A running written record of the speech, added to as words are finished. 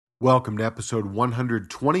Welcome to episode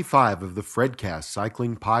 125 of the FredCast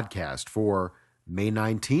Cycling Podcast for May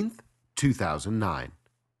 19th, 2009.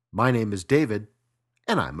 My name is David,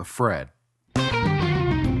 and I'm a Fred.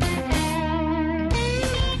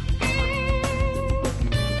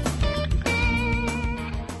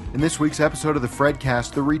 In this week's episode of the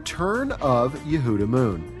FredCast, the return of Yehuda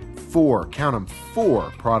Moon. Count them,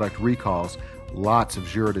 four product recalls, lots of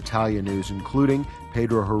Giro d'Italia news, including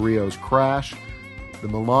Pedro Herrio's crash, the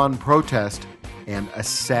Milan protest, and a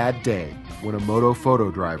sad day when a moto photo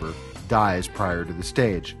driver dies prior to the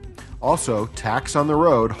stage. Also, Tax on the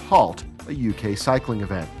Road halt a UK cycling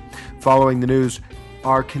event. Following the news,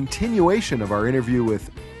 our continuation of our interview with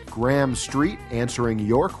Graham Street answering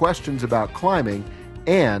your questions about climbing,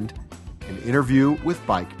 and an interview with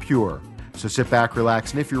Bike Pure. So sit back, relax,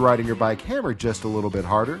 and if you're riding your bike, hammer just a little bit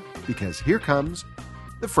harder, because here comes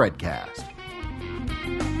the FredCast.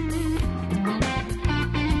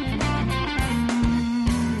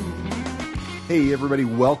 Hey everybody,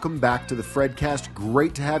 welcome back to the FredCast.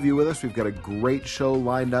 Great to have you with us. We've got a great show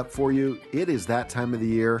lined up for you. It is that time of the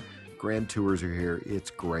year. Grand Tours are here. It's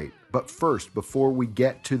great. But first, before we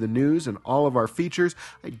get to the news and all of our features,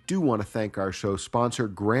 I do want to thank our show sponsor,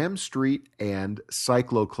 Graham Street and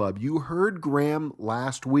Cyclo Club. You heard Graham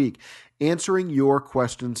last week answering your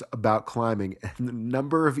questions about climbing, and the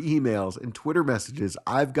number of emails and Twitter messages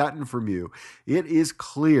I've gotten from you, it is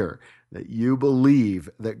clear that you believe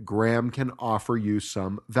that Graham can offer you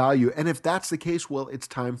some value. And if that's the case, well, it's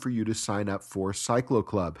time for you to sign up for Cyclo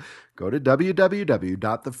Club. Go to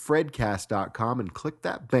www.thefredcast.com and click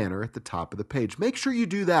that banner at the top of the page. Make sure you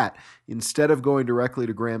do that instead of going directly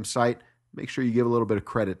to Graham's site. Make sure you give a little bit of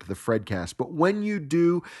credit to the FredCast. But when you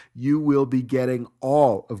do, you will be getting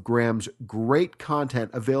all of Graham's great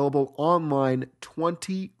content available online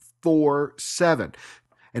 24/7.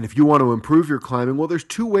 And if you want to improve your climbing, well, there's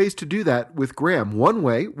two ways to do that with Graham. One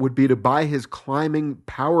way would be to buy his climbing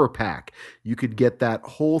power pack. You could get that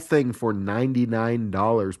whole thing for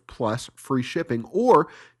 $99 plus free shipping, or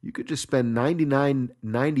you could just spend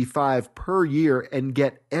 $99.95 per year and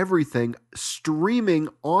get everything streaming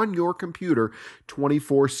on your computer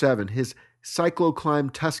 24/7. His Cyclo Climb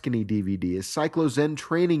Tuscany DVD, his Cyclo Zen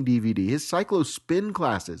Training DVD, his Cyclo Spin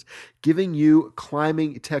classes, giving you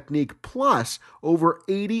climbing technique, plus over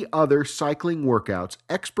 80 other cycling workouts,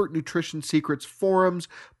 expert nutrition secrets, forums,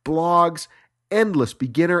 blogs, endless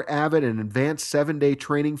beginner, avid, and advanced 7-day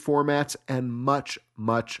training formats, and much,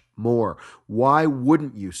 much more. Why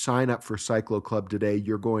wouldn't you sign up for Cyclo Club today?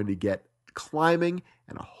 You're going to get climbing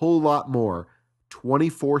and a whole lot more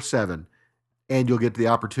 24/7. And you'll get the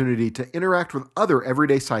opportunity to interact with other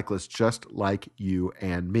everyday cyclists just like you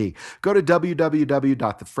and me. Go to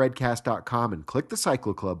www.thefredcast.com and click the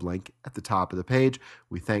Cyclo Club link at the top of the page.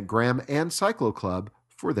 We thank Graham and Cyclo Club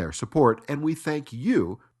for their support, and we thank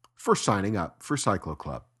you for signing up for Cyclo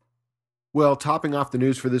Club. Well, topping off the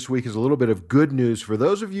news for this week is a little bit of good news for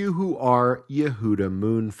those of you who are Yehuda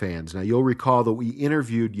Moon fans. Now, you'll recall that we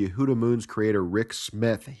interviewed Yehuda Moon's creator, Rick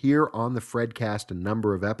Smith, here on the FredCast a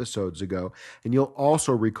number of episodes ago. And you'll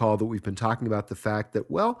also recall that we've been talking about the fact that,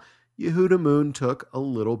 well, Yehuda Moon took a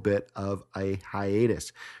little bit of a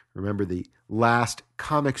hiatus. Remember the last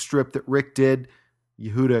comic strip that Rick did?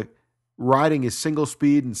 Yehuda riding his single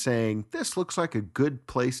speed and saying, "This looks like a good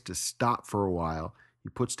place to stop for a while." He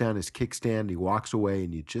puts down his kickstand, he walks away,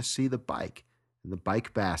 and you just see the bike and the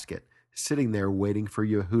bike basket sitting there waiting for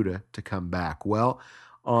Yehuda to come back. Well,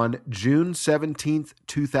 on June 17th,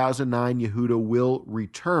 2009, Yehuda will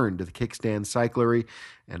return to the Kickstand Cyclery,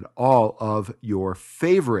 and all of your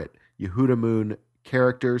favorite Yehuda Moon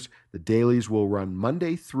characters. The dailies will run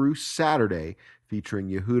Monday through Saturday, featuring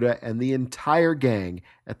Yehuda and the entire gang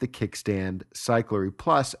at the Kickstand Cyclery.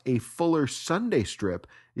 Plus, a fuller Sunday strip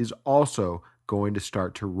is also going to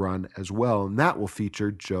start to run as well, and that will feature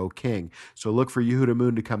Joe King. So look for Yehuda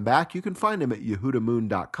Moon to come back. You can find him at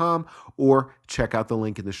yehudamoon.com or check out the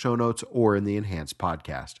link in the show notes or in the enhanced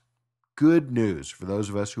podcast. Good news for those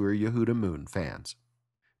of us who are Yehuda Moon fans.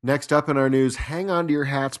 Next up in our news, hang on to your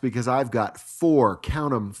hats because I've got four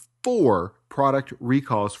product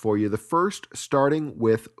recalls for you. The first starting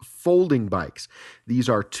with folding bikes. These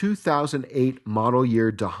are 2008 model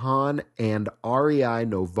year Dahan and REI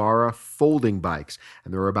Novara folding bikes,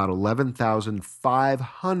 and there are about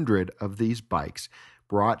 11,500 of these bikes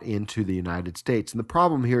brought into the United States. And the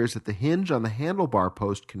problem here is that the hinge on the handlebar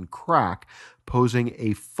post can crack, posing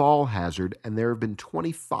a fall hazard, and there have been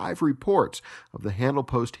 25 reports of the handle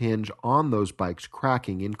post hinge on those bikes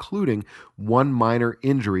cracking, including one minor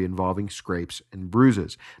injury involving scrapes and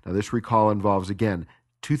bruises. Now, this recall involves, again,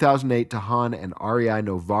 2008 Dahan and REI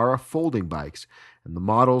Novara folding bikes, And the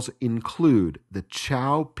models include the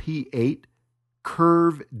Chow P8,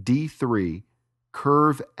 Curve D3,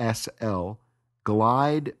 Curve SL,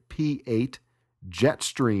 Glide P8,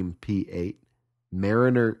 Jetstream P8,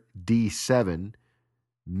 Mariner D7,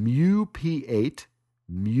 Mu P8,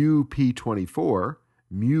 Mu P24,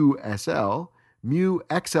 Mu SL, Mu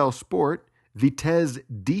XL Sport, Vitesse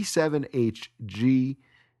D7HG,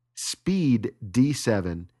 Speed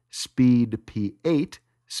D7, Speed P8,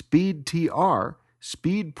 Speed TR,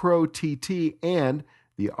 Speed Pro TT, and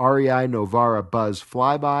the REI Novara Buzz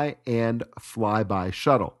Flyby and Flyby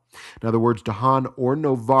Shuttle. In other words, DeHaan or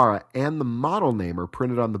Novara and the model name are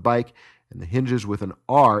printed on the bike, and the hinges with an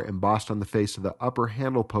R embossed on the face of the upper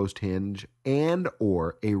handle post hinge and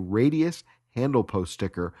or a radius handle post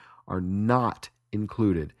sticker are not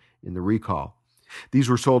included in the recall. These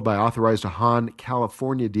were sold by authorized DeHaan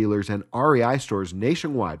California dealers and REI stores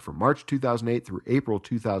nationwide from March 2008 through April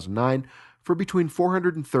 2009 for between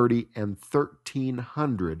 $430 and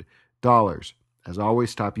 $1,300. As always,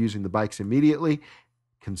 stop using the bikes immediately.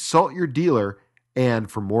 Consult your dealer,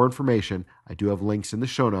 and for more information, I do have links in the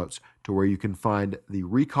show notes to where you can find the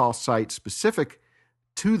recall site specific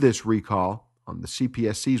to this recall on the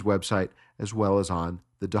CPSC's website as well as on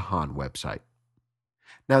the DeHaan website.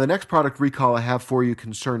 Now, the next product recall I have for you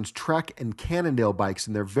concerns Trek and Cannondale bikes,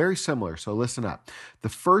 and they're very similar, so listen up. The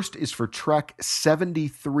first is for Trek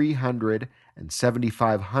 7300 and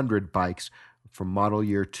 7500 bikes from model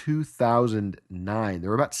year 2009.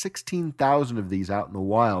 There are about 16,000 of these out in the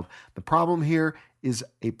wild. The problem here is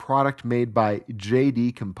a product made by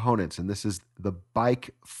JD Components, and this is the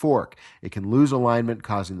bike fork. It can lose alignment,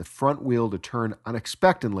 causing the front wheel to turn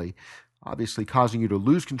unexpectedly, obviously causing you to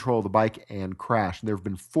lose control of the bike and crash. And there have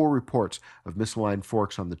been 4 reports of misaligned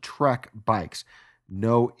forks on the Trek bikes.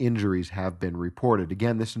 No injuries have been reported.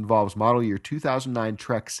 Again, this involves model year 2009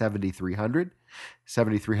 Trek 7300,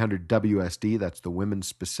 7300 WSD, that's the women's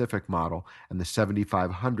specific model, and the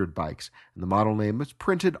 7500 bikes. And the model name is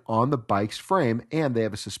printed on the bike's frame, and they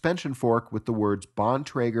have a suspension fork with the words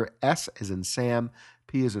Bontrager S as in Sam,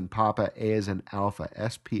 P as in Papa, A as in Alpha,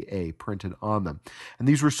 SPA printed on them. And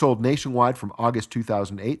these were sold nationwide from August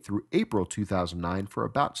 2008 through April 2009 for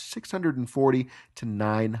about $640 to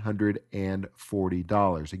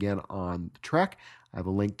 $940. Again, on the Trek, I have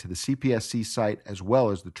a link to the CPSC site as well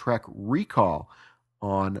as the Trek recall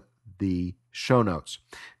on the show notes.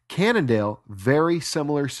 Cannondale, very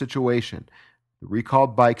similar situation. The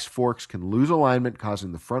recalled bike's forks can lose alignment,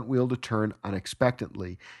 causing the front wheel to turn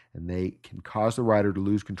unexpectedly, and they can cause the rider to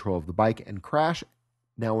lose control of the bike and crash.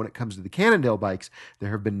 Now, when it comes to the Cannondale bikes, there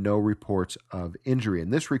have been no reports of injury.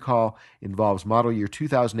 And this recall involves model year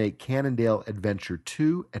 2008 Cannondale Adventure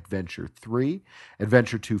 2, Adventure 3,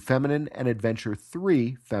 Adventure 2 Feminine, and Adventure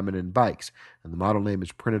 3 Feminine bikes. And the model name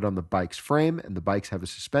is printed on the bike's frame, and the bikes have a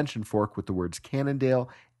suspension fork with the words Cannondale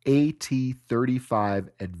AT35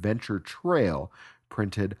 Adventure Trail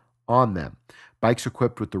printed on them. Bikes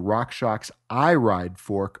equipped with the RockShox iRide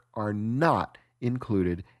fork are not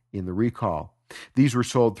included in the recall. These were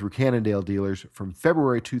sold through Cannondale dealers from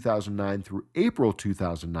February 2009 through April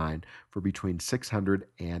 2009 for between $600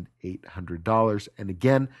 and $800. And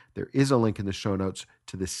again, there is a link in the show notes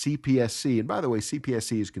to the CPSC. And by the way,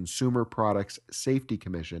 CPSC is Consumer Products Safety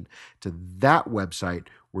Commission, to that website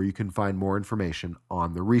where you can find more information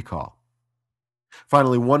on the recall.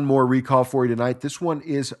 Finally, one more recall for you tonight. This one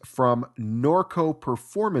is from Norco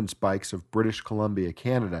Performance Bikes of British Columbia,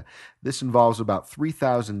 Canada. This involves about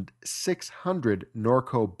 3,600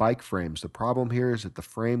 Norco bike frames. The problem here is that the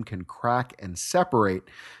frame can crack and separate,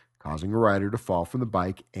 causing a rider to fall from the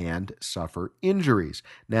bike and suffer injuries.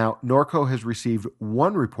 Now, Norco has received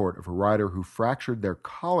one report of a rider who fractured their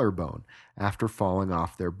collarbone after falling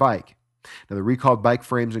off their bike. Now, the recalled bike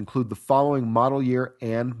frames include the following model year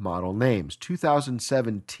and model names: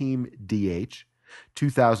 2007 Team DH,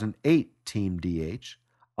 2008 Team DH,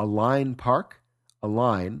 Align Park,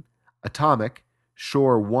 Align, Atomic,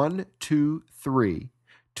 Shore 1, 2, 3,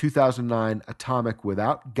 2009 Atomic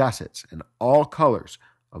without gussets, and all colors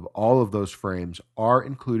of all of those frames are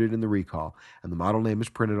included in the recall, and the model name is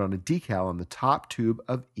printed on a decal on the top tube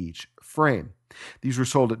of each frame. These were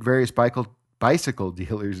sold at various bicycle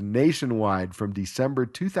dealers nationwide from December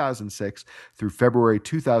 2006 through February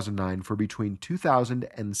 2009 for between $2,000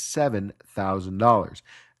 and $7,000.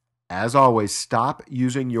 As always, stop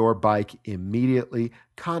using your bike immediately.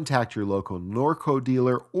 Contact your local Norco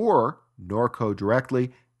dealer or Norco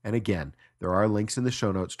directly. And again, there are links in the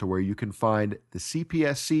show notes to where you can find the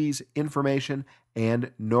CPSC's information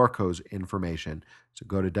and Norco's information. So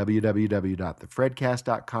go to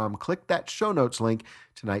www.thefredcast.com, click that show notes link.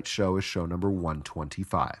 Tonight's show is show number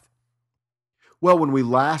 125. Well, when we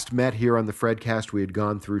last met here on the FredCast, we had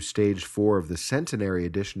gone through stage 4 of the centenary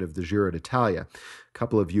edition of the Giro d'Italia. A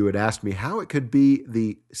couple of you had asked me how it could be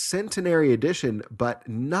the centenary edition, but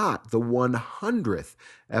not the 100th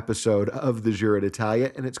episode of the Giro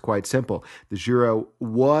d'Italia, and it's quite simple. The Giro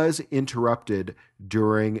was interrupted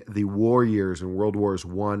during the war years in World Wars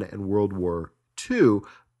I and World War II,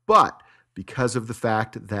 but because of the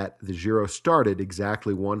fact that the Giro started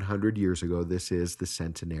exactly 100 years ago, this is the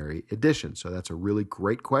centenary edition. So that's a really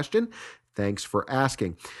great question. Thanks for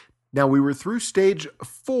asking. Now, we were through stage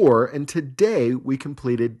 4, and today we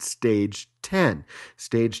completed stage 10.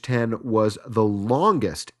 Stage 10 was the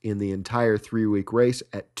longest in the entire 3-week race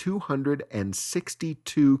at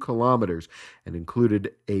 262 kilometers and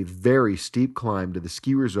included a very steep climb to the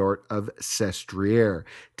ski resort of Sestriere.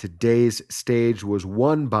 Today's stage was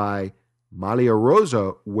won by Maglia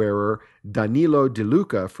Rosa wearer Danilo De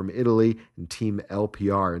Luca from Italy and Team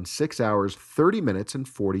LPR in 6 hours, 30 minutes, and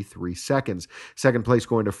 43 seconds. Second place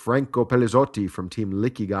going to Franco Pellizotti from Team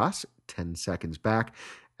Liquigas, 10 seconds back.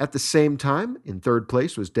 At the same time, in third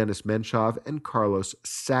place was Denis Menchov and Carlos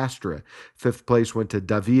Sastre. Fifth place went to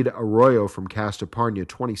David Arroyo from Castaparna,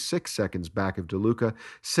 26 seconds back of De Luca.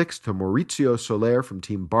 Sixth to Maurizio Soler from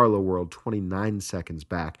Team Barlow World, 29 seconds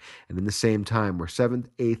back. And in the same time were 7th,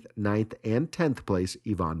 8th, 9th, and 10th place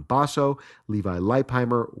Ivan Basso, Levi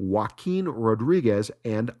Leipheimer, Joaquin Rodriguez,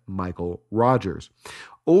 and Michael Rogers.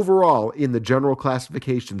 Overall, in the general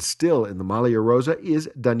classification, still in the Maglia Rosa, is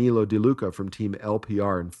Danilo De Luca from Team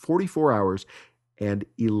LPR in 44 hours and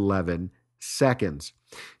 11 seconds.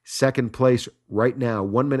 Second place right now,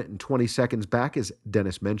 1 minute and 20 seconds back, is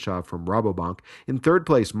Denis Menchov from Rabobank. In third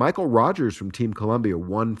place, Michael Rogers from Team Columbia,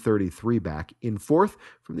 1:33 back. In fourth,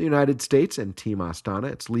 from the United States and Team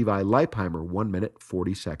Astana, it's Levi Leipheimer, 1 minute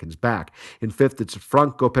 40 seconds back. In fifth, it's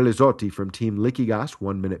Franco Pellizotti from Team Liquigas,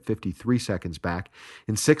 1 minute 53 seconds back.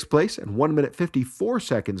 In sixth place, and 1 minute 54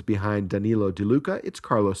 seconds behind Danilo De Luca, it's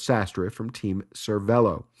Carlos Sastre from Team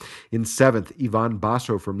Cervelo. In seventh, Ivan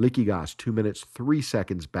Basso from Liquigas, 2 minutes 3 seconds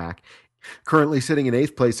back. Currently sitting in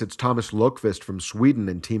eighth place, it's Thomas Lokvist from Sweden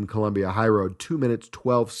and Team Columbia High Road, 2 minutes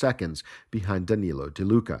 12 seconds behind Danilo De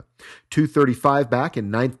Luca. 2:35 back in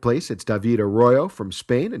ninth place, it's David Arroyo from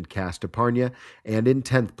Spain and Castaparna. And in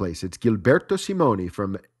 10th place, it's Gilberto Simoni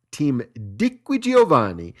from Team Diqui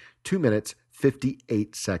Giovanni, 2 minutes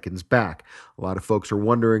 58 seconds back. A lot of folks are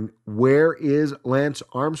wondering, where is Lance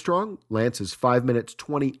Armstrong? Lance is 5 minutes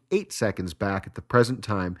 28 seconds back at the present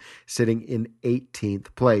time, sitting in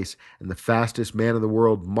 18th place. And the fastest man in the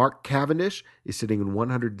world, Mark Cavendish, is sitting in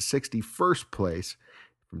 161st place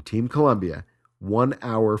from Team Columbia, 1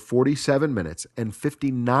 hour, 47 minutes, and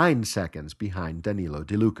 59 seconds behind Danilo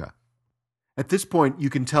De Luca. At this point,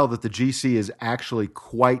 you can tell that the GC is actually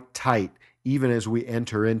quite tight, even as we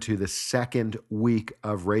enter into the second week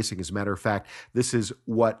of racing. As a matter of fact, this is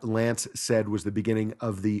what Lance said was the beginning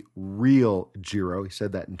of the real Giro. He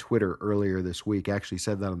said that in Twitter earlier this week, actually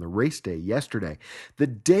said that on the race day yesterday. The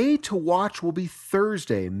day to watch will be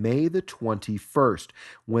Thursday, May the 21st,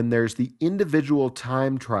 when there's the individual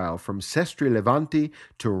time trial from Sestri Levante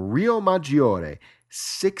to Rio Maggiore.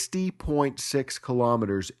 60.6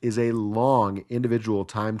 kilometers is a long individual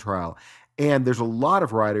time trial. And there's a lot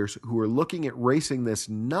of riders who are looking at racing this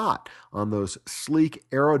not on those sleek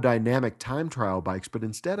aerodynamic time trial bikes, but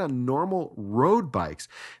instead on normal road bikes.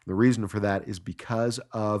 And the reason for that is because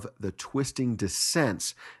of the twisting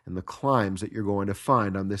descents and the climbs that you're going to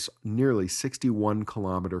find on this nearly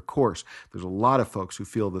 61-kilometer course. There's a lot of folks who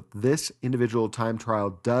feel that this individual time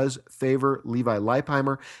trial does favor Levi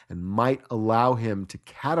Leipheimer and might allow him to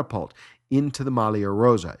catapult into the Maglia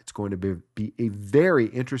Rosa. It's going to be a very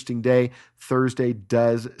interesting day. Thursday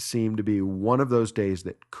does seem to be one of those days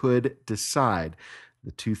that could decide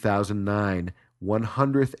the 2009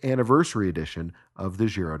 100th anniversary edition of the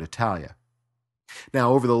Giro d'Italia.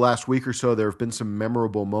 Now, over the last week or so, there have been some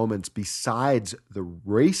memorable moments besides the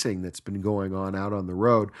racing that's been going on out on the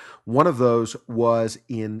road. One of those was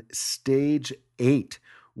in Stage 8,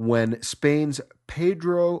 when Spain's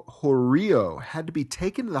Pedro Horillo had to be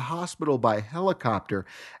taken to the hospital by helicopter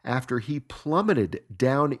after he plummeted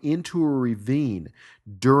down into a ravine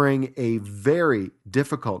during a very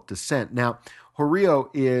difficult descent. Now, Horillo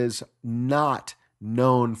is not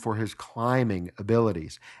known for his climbing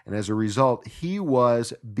abilities, and as a result, he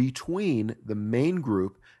was between the main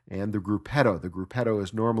group and the gruppetto. The gruppetto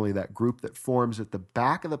is normally that group that forms at the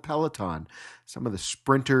back of the peloton. Some of the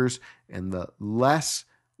sprinters and the less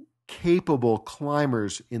capable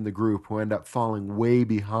climbers in the group who end up falling way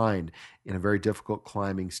behind in a very difficult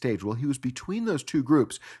climbing stage. Well, he was between those two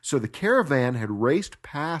groups. So the caravan had raced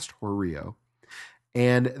past Horillo,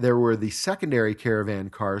 And there were the secondary caravan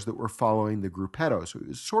cars that were following the gruppetto. So it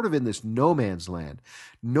was sort of in this no man's land.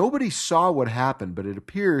 Nobody saw what happened, but it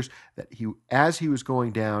appears that as he was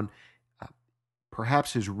going down,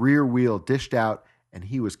 perhaps his rear wheel dished out and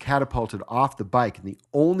he was catapulted off the bike. And the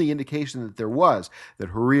only indication that there was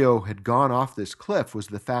that Horio had gone off this cliff was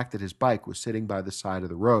the fact that his bike was sitting by the side of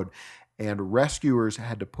the road. And rescuers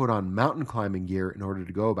had to put on mountain climbing gear in order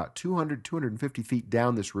to go about 250 feet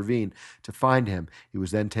down this ravine to find him. He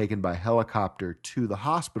was then taken by helicopter to the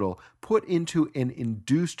hospital, put into an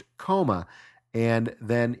induced coma, and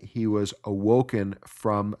then he was awoken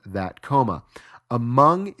from that coma.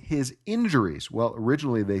 Among his injuries, well,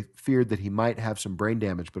 originally they feared that he might have some brain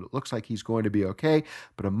damage, but it looks like he's going to be okay.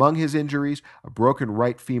 But among his injuries, a broken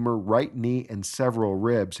right femur, right knee, and several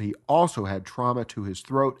ribs. He also had trauma to his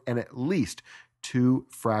throat and at least 2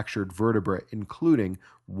 fractured vertebrae, including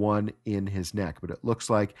one in his neck. But it looks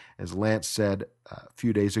like, as Lance said a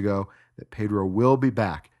few days ago, that Pedro will be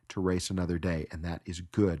back to race another day, and that is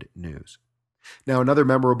good news. Now, another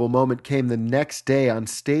memorable moment came the next day on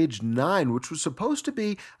Stage 9, which was supposed to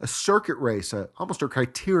be a circuit race, almost a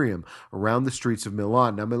criterium around the streets of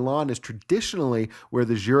Milan. Now, Milan is traditionally where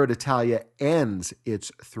the Giro d'Italia ends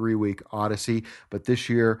its 3-week odyssey, but this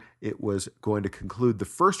year it was going to conclude the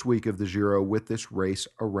first week of the Giro with this race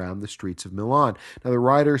around the streets of Milan. Now, the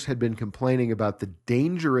riders had been complaining about the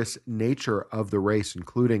dangerous nature of the race,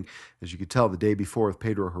 including, as you could tell, the day before with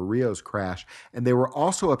Pedro Horio's crash, and they were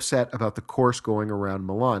also upset about the course going around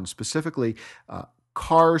Milan, specifically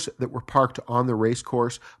cars that were parked on the race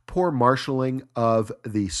course, poor marshaling of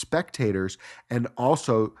the spectators, and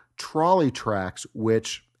also trolley tracks,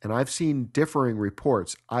 which, and I've seen differing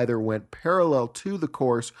reports, either went parallel to the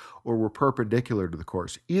course or were perpendicular to the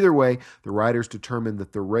course. Either way, the riders determined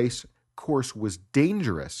that the race course was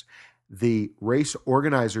dangerous. The race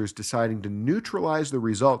organizers deciding to neutralize the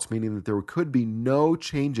results, meaning that there could be no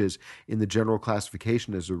changes in the general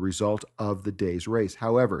classification as a result of the day's race.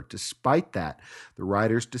 However, despite that, the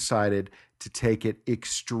riders decided to take it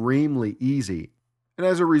extremely easy. And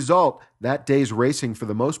as a result, that day's racing, for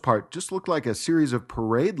the most part, just looked like a series of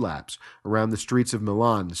parade laps around the streets of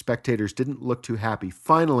Milan. The spectators didn't look too happy.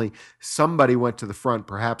 Finally, somebody went to the front,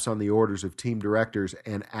 perhaps on the orders of team directors,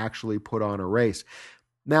 and actually put on a race.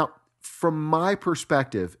 Now, from my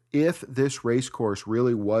perspective, if this race course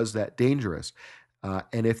really was that dangerous,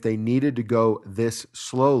 and if they needed to go this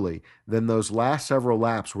slowly, then those last several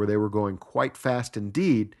laps where they were going quite fast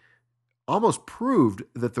indeed almost proved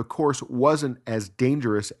that the course wasn't as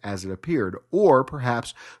dangerous as it appeared. Or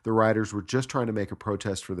perhaps the riders were just trying to make a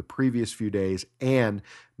protest for the previous few days and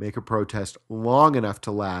make a protest long enough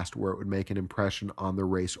to last where it would make an impression on the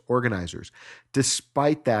race organizers.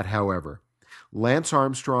 Despite that, however, Lance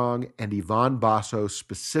Armstrong and Ivan Basso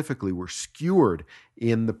specifically were skewered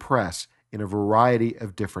in the press in a variety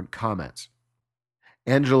of different comments.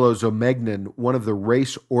 Angelo Zomegnin, one of the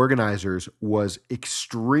race organizers, was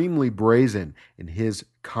extremely brazen in his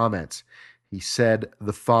comments. He said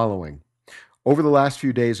the following: "Over the last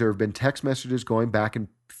few days, there have been text messages going back and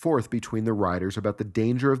forth between the riders about the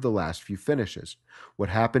danger of the last few finishes. What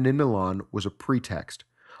happened in Milan was a pretext.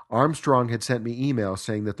 Armstrong had sent me emails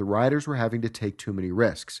saying that the riders were having to take too many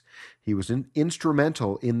risks. He was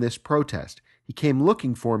instrumental in this protest. He came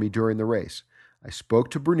looking for me during the race. I spoke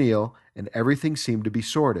to Brunel, and everything seemed to be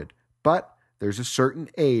sorted. But there's a certain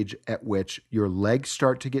age at which your legs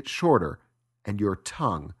start to get shorter and your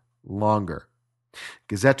tongue longer."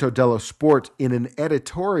 Gazzetta dello Sport, in an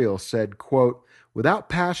editorial, said, quote, "Without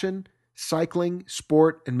passion, cycling,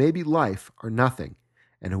 sport, and maybe life are nothing.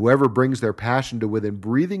 And whoever brings their passion to within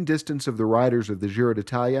breathing distance of the riders of the Giro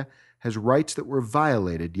d'Italia has rights that were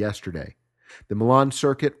violated yesterday. The Milan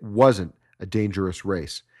circuit wasn't a dangerous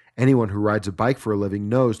race. Anyone who rides a bike for a living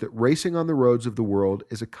knows that racing on the roads of the world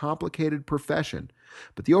is a complicated profession,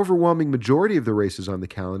 but the overwhelming majority of the races on the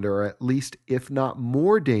calendar are at least, if not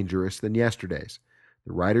more, dangerous than yesterday's.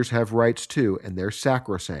 The riders have rights too, and they're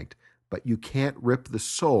sacrosanct, but you can't rip the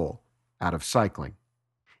soul out of cycling."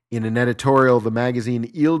 In an editorial, the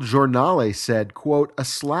magazine Il Giornale said, quote, "A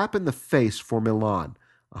slap in the face for Milan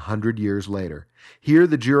 100 years later. Here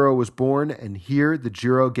the Giro was born, and here the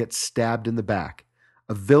Giro gets stabbed in the back.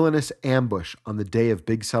 A villainous ambush on the day of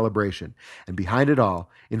big celebration, and behind it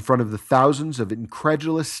all, in front of the thousands of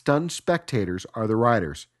incredulous, stunned spectators, are the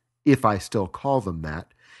riders, if I still call them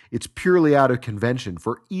that. It's purely out of convention,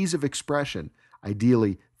 for ease of expression.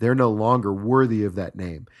 Ideally, they're no longer worthy of that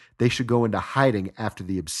name. They should go into hiding after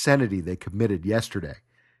the obscenity they committed yesterday.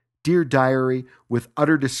 Dear diary, with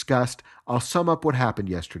utter disgust, I'll sum up what happened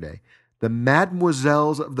yesterday. The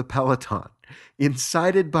mademoiselles of the peloton,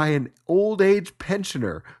 incited by an old-age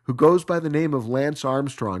pensioner who goes by the name of Lance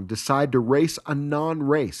Armstrong, decide to race a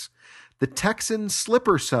non-race. The Texan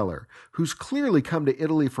slipper seller, who's clearly come to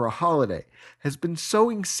Italy for a holiday, has been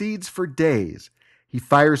sowing seeds for days. He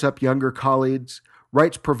fires up younger colleagues,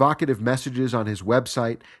 writes provocative messages on his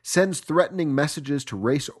website, sends threatening messages to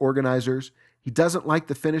race organizers. He doesn't like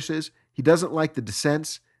the finishes. He doesn't like the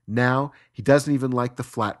descents. Now, he doesn't even like the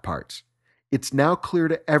flat parts. It's now clear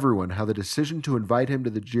to everyone how the decision to invite him to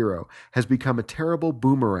the Giro has become a terrible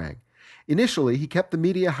boomerang. Initially, he kept the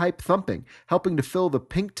media hype thumping, helping to fill the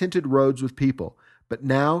pink-tinted roads with people. But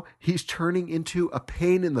now, he's turning into a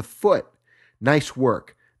pain in the foot. Nice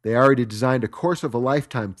work. They already designed a course of a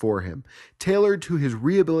lifetime for him, tailored to his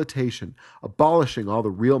rehabilitation, abolishing all the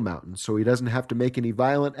real mountains so he doesn't have to make any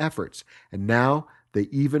violent efforts. And now, they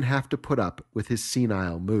even have to put up with his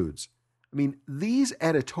senile moods. I mean, these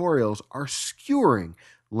editorials are skewering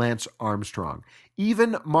Lance Armstrong.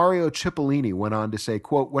 Even Mario Cipollini went on to say,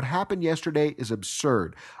 quote, "What happened yesterday is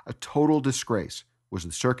absurd, a total disgrace. Was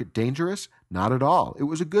the circuit dangerous? Not at all. It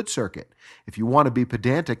was a good circuit. If you want to be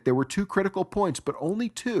pedantic, there were 2 critical points, but only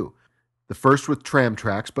 2. The first with tram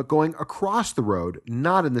tracks, but going across the road,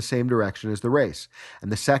 not in the same direction as the race. And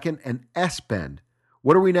the second, an S-bend.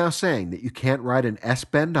 What are we now saying, that you can't ride an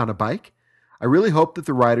S-bend on a bike? I really hope that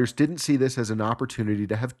the riders didn't see this as an opportunity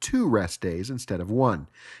to have 2 rest days instead of 1.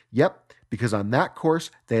 Yep, because on that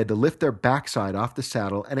course, they had to lift their backside off the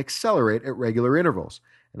saddle and accelerate at regular intervals.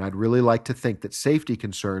 And I'd really like to think that safety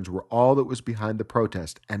concerns were all that was behind the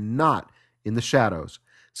protest and not, in the shadows,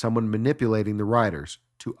 someone manipulating the riders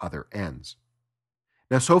to other ends."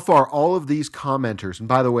 Now, so far, all of these commenters, and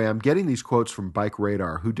by the way, I'm getting these quotes from Bike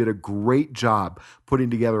Radar, who did a great job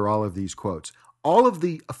putting together all of these quotes. All of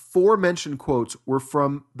the aforementioned quotes were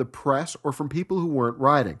from the press or from people who weren't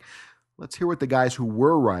riding. Let's hear what the guys who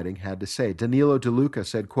were riding had to say. Danilo De Luca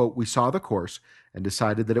said, quote, "We saw the course and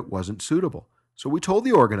decided that it wasn't suitable. So we told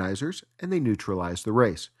the organizers, and they neutralized the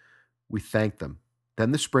race. We thanked them.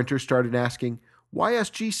 Then the sprinters started asking why us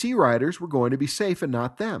GC riders were going to be safe and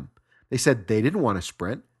not them. They said they didn't want to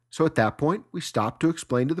sprint, so at that point, we stopped to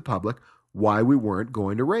explain to the public why we weren't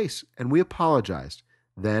going to race, and we apologized.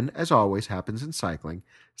 Then, as always happens in cycling,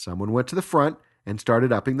 someone went to the front and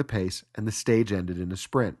started upping the pace, and the stage ended in a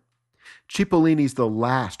sprint. Cipollini's the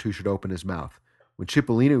last who should open his mouth. When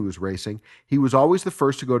Cipollini was racing, he was always the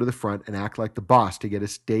first to go to the front and act like the boss to get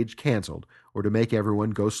his stage canceled or to make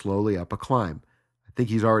everyone go slowly up a climb. I think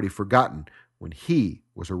he's already forgotten when he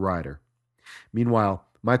was a rider." Meanwhile,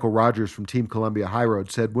 Michael Rogers from Team Columbia High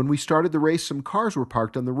Road said, "When we started the race, some cars were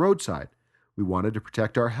parked on the roadside. We wanted to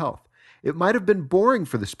protect our health. It might have been boring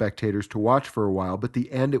for the spectators to watch for a while, but at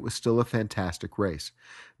the end it was still a fantastic race.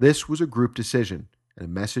 This was a group decision and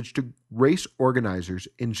a message to race organizers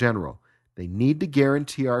in general. They need to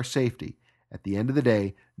guarantee our safety. At the end of the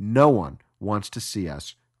day, no one wants to see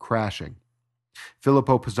us crashing."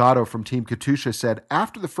 Filippo Pozzato from Team Katusha said,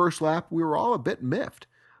 "After the first lap, we were all a bit miffed.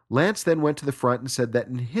 Lance then went to the front and said that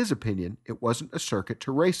in his opinion, it wasn't a circuit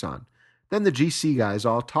to race on. Then the GC guys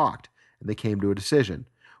all talked, and they came to a decision.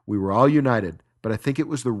 We were all united, but I think it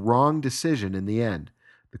was the wrong decision in the end.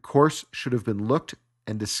 The course should have been looked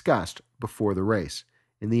and discussed before the race.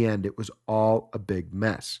 In the end, it was all a big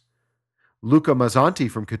mess." Luca Mazzanti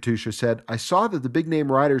from Katusha said, "I saw that the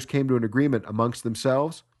big-name riders came to an agreement amongst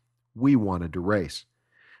themselves. We wanted to race."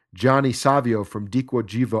 Gianni Savio from Dico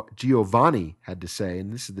Giovanni had to say,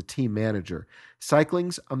 and this is the team manager,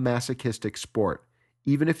 "Cycling's a masochistic sport.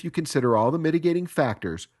 Even if you consider all the mitigating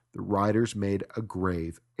factors, the riders made a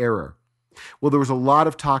grave error." Well, there was a lot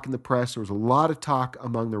of talk in the press. There was a lot of talk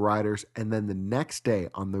among the riders. And then the next day,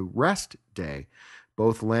 on the rest day,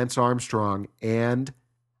 both Lance Armstrong and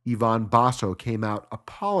Ivan Basso came out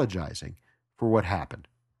apologizing for what happened.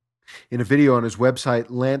 In a video on his website,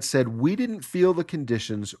 Lance said, "We didn't feel the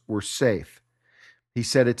conditions were safe." He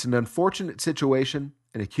said, "It's an unfortunate situation,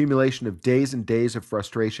 an accumulation of days and days of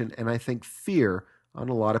frustration, and I think fear on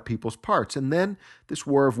a lot of people's parts. And then this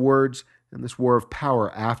war of words and this war of power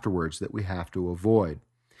afterwards that we have to avoid."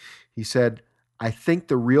 He said, "I think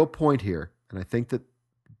the real point here, and I think that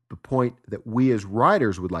the point that we as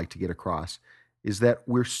riders would like to get across, is that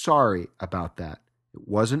we're sorry about that. It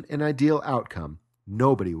wasn't an ideal outcome.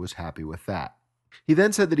 Nobody was happy with that." He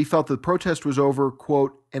then said that he felt the protest was over,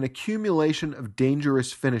 quote, "an accumulation of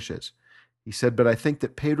dangerous finishes." He said, "But I think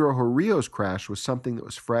that Pedro Jorrillo's crash was something that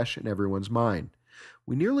was fresh in everyone's mind.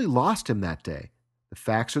 We nearly lost him that day. The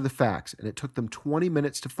facts are the facts, and it took them 20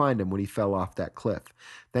 minutes to find him when he fell off that cliff.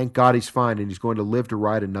 Thank God he's fine, and he's going to live to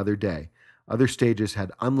ride another day. Other stages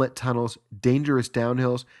had unlit tunnels, dangerous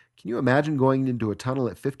downhills. Can you imagine going into a tunnel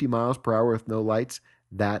at 50 miles per hour with no lights?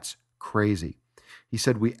 That's crazy. He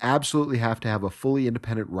said, we absolutely have to have a fully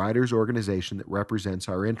independent riders organization that represents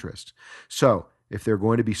our interests. So if there are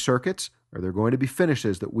going to be circuits or there are going to be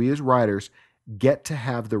finishes that we as riders get to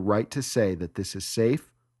have the right to say that this is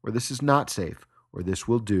safe or this is not safe or this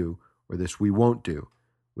will do or this we won't do.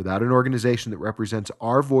 Without an organization that represents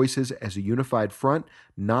our voices as a unified front,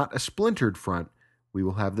 not a splintered front, we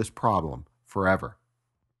will have this problem forever.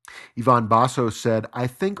 Ivan Basso said, I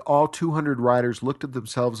think all 200 riders looked at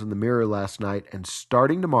themselves in the mirror last night, and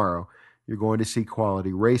starting tomorrow, you're going to see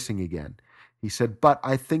quality racing again. He said, but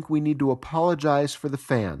I think we need to apologize for the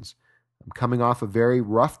fans. I'm coming off a very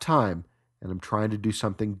rough time, and I'm trying to do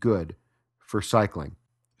something good for cycling.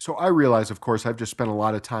 So I realize, of course, I've just spent a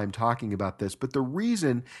lot of time talking about this, but the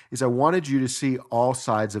reason is I wanted you to see all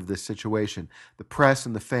sides of this situation, the press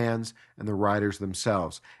and the fans and the riders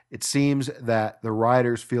themselves. It seems that the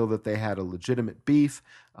riders feel that they had a legitimate beef.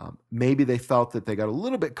 Maybe they felt that they got a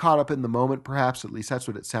little bit caught up in the moment, perhaps. At least that's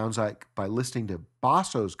what it sounds like by listening to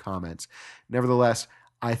Basso's comments. Nevertheless,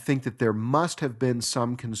 I think that there must have been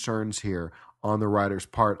some concerns here on the riders'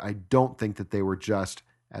 part. I don't think that they were just,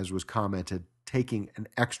 as was commented, taking an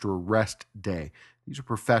extra rest day. These are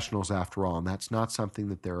professionals after all, and that's not something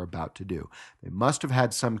that they're about to do. They must have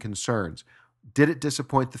had some concerns. Did it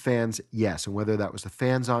disappoint the fans? Yes. And whether that was the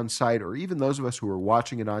fans on site or even those of us who were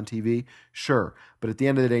watching it on TV, sure. But at the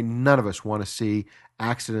end of the day, none of us want to see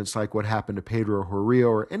accidents like what happened to Pedro Jorrillo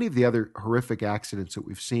or any of the other horrific accidents that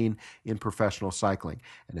we've seen in professional cycling.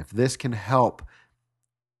 And if this can help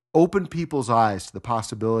open people's eyes to the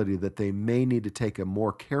possibility that they may need to take a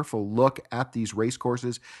more careful look at these race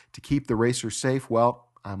courses to keep the racers safe, well,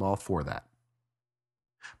 I'm all for that.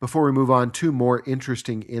 Before we move on, two more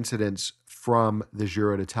interesting incidents from the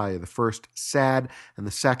Giro d'Italia. The first, sad, and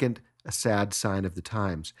the second, a sad sign of the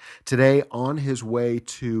times. Today, on his way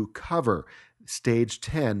to cover stage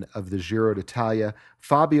 10 of the Giro d'Italia,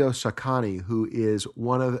 Fabio Saccani, who is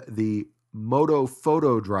one of the moto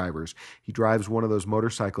photo drivers. He drives one of those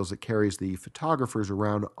motorcycles that carries the photographers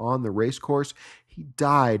around on the race course. He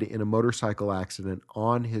died in a motorcycle accident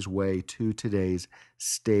on his way to today's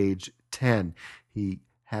stage 10. He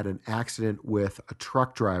had an accident with a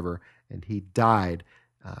truck driver and he died.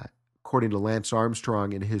 According to Lance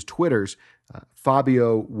Armstrong in his Twitters,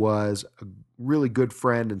 Fabio was a really good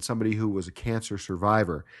friend and somebody who was a cancer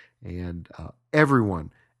survivor. And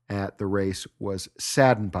everyone at the race was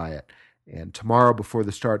saddened by it. And tomorrow, before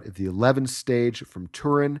the start of the 11th stage from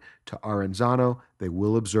Turin to Arenzano, they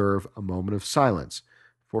will observe a moment of silence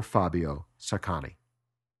for Fabio Saccani.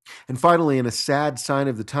 And finally, in a sad sign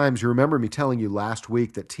of the times, you remember me telling you last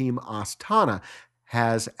week that Team Astana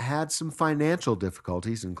has had some financial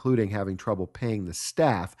difficulties, including having trouble paying the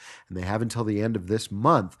staff, and they have until the end of this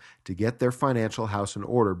month to get their financial house in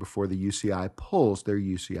order before the UCI pulls their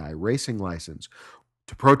UCI racing license.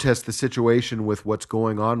 To protest the situation with what's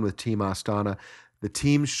going on with Team Astana, the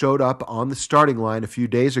team showed up on the starting line a few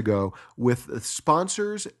days ago with the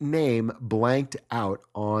sponsor's name blanked out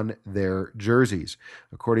on their jerseys.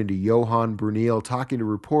 According to Johan Brunel, talking to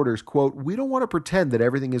reporters, quote, "We don't want to pretend that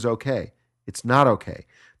everything is okay. It's not okay.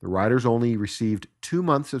 The riders only received 2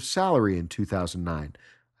 months of salary in 2009.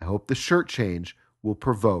 I hope the shirt change will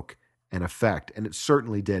provoke an effect." And it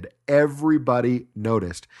certainly did. Everybody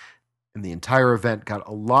noticed. And the entire event got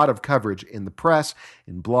a lot of coverage in the press,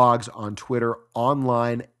 in blogs, on Twitter,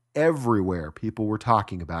 online, everywhere. People were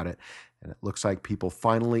talking about it. And it looks like people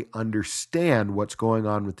finally understand what's going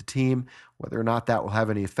on with the team. Whether or not that will have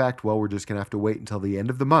any effect, well, we're just going to have to wait until the end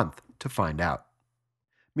of the month to find out.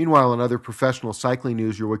 Meanwhile, in other professional cycling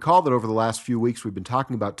news, you'll recall that over the last few weeks we've been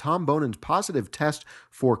talking about Tom Bonin's positive test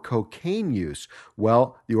for cocaine use.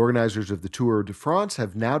 Well, the organizers of the Tour de France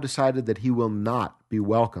have now decided that he will not be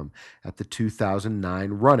welcome at the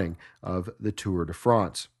 2009 running of the Tour de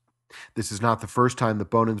France. This is not the first time that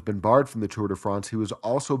Bonin's been barred from the Tour de France. He was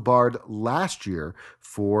also barred last year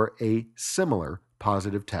for a similar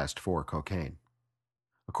positive test for cocaine.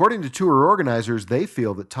 According to tour organizers, they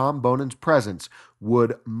feel that Tom Bonin's presence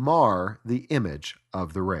would mar the image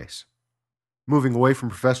of the race. Moving away from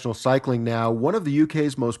professional cycling now, one of the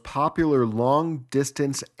UK's most popular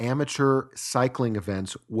long-distance amateur cycling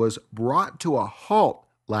events was brought to a halt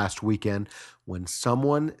last weekend when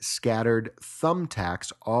someone scattered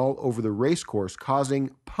thumbtacks all over the racecourse,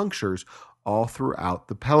 causing punctures all throughout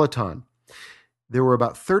the peloton. There were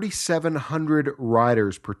about 3,700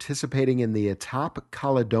 riders participating in the Etap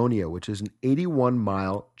Caledonia, which is an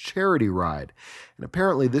 81-mile charity ride. And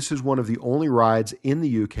apparently this is one of the only rides in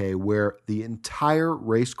the UK where the entire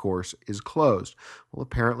race course is closed. Well,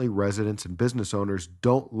 apparently residents and business owners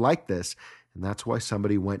don't like this, and that's why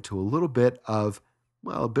somebody went to a bit of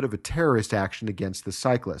a terrorist action against the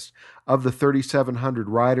cyclists. Of the 3,700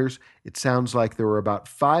 riders, it sounds like there were about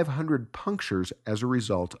 500 punctures as a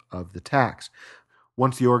result of the tax.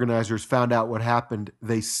 Once the organizers found out what happened,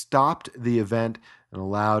 they stopped the event and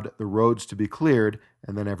allowed the roads to be cleared,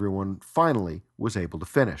 and then everyone finally was able to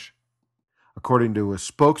finish. According to a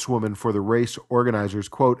spokeswoman for the race organizers,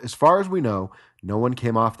 quote, "As far as we know, no one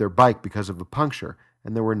came off their bike because of the puncture,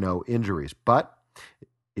 and there were no injuries. But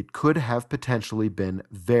it could have potentially been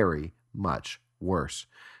very much worse."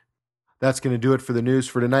 That's going to do it for the news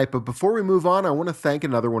for tonight. But before we move on, I want to thank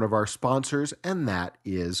another one of our sponsors, and that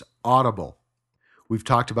is Audible. We've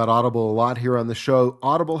talked about Audible a lot here on the show.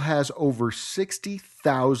 Audible has over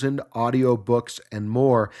 60,000 audiobooks and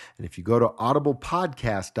more. And if you go to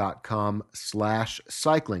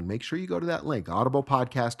audiblepodcast.com/cycling, make sure you go to that link,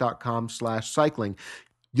 audiblepodcast.com/cycling.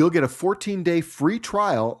 You'll get a 14-day free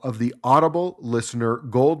trial of the Audible Listener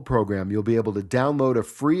Gold program. You'll be able to download a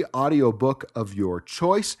free audiobook of your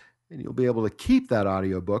choice, and you'll be able to keep that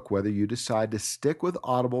audiobook whether you decide to stick with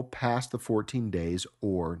Audible past the 14 days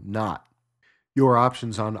or not. Your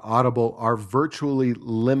options on Audible are virtually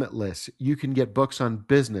limitless. You can get books on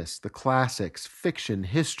business, the classics, fiction,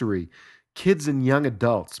 history, kids and young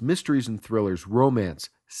adults, mysteries and thrillers, romance,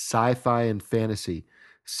 sci-fi and fantasy,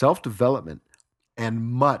 self-development, and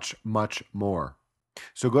much, much more.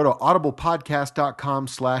 So go to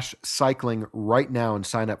audiblepodcast.com/cycling right now and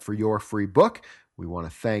sign up for your free book. We want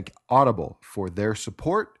to thank Audible for their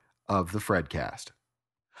support of the FredCast.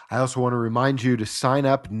 I also want to remind you to sign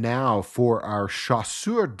up now for our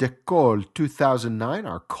Chasseurs de Col 2009,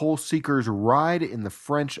 our Col Seekers ride in the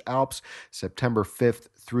French Alps, September 5th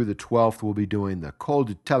through the 12th. We'll be doing the Col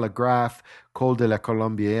du Telegraphe, Col de la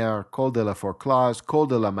Colombière, Col de la Forclaz, Col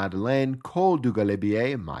de la Madeleine, Col du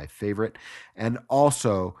Galibier, my favorite, and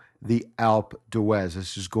also the Alpe d'Huez.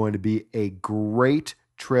 This is going to be a great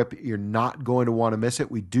trip. You're not going to want to miss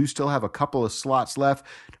it. We do still have a couple of slots left.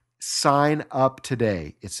 Sign up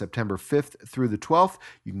today. It's September 5th through the 12th.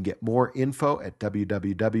 You can get more info at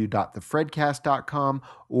www.thefredcast.com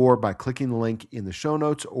or by clicking the link in the show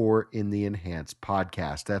notes or in the enhanced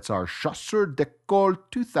podcast. That's our Chasseurs de Col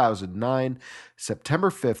 2009,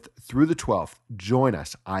 September 5th through the 12th. Join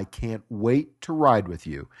us. I can't wait to ride with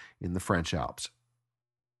you in the French Alps.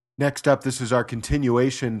 Next up, this is our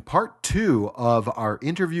continuation, part 2 of our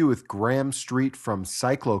interview with Graham Street from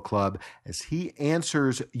Cyclo Club as he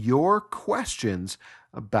answers your questions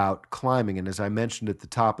about climbing. And as I mentioned at the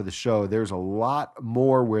top of the show, there's a lot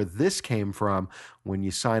more where this came from when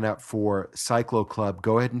you sign up for Cyclo Club.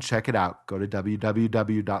 Go ahead and check it out. Go to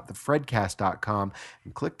www.thefredcast.com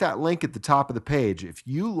and click that link at the top of the page. If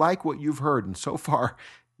you like what you've heard, and so far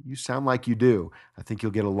you sound like you do, I think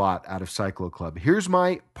you'll get a lot out of Cyclo Club. Here's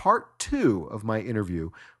my part 2 of my interview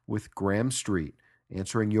with Graham Street,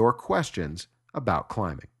 answering your questions about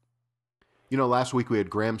climbing. You know, last week we had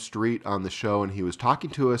Graham Street on the show, and he was talking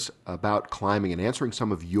to us about climbing and answering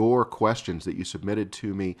some of your questions that you submitted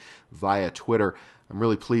to me via Twitter. I'm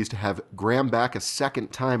really pleased to have Graham back a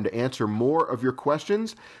second time to answer more of your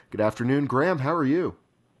questions. Good afternoon, Graham. How are you?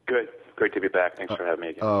 Good. Great to be back. Thanks for having me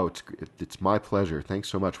again. Oh, it's my pleasure. Thanks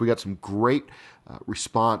so much. We got some great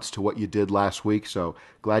response to what you did last week, so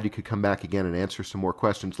glad you could come back again and answer some more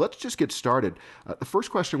questions. Let's just get started. The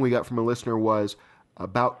first question we got from a listener was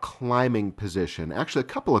about climbing position. Actually, a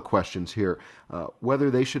couple of questions here.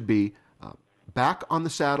 Whether they should be back on the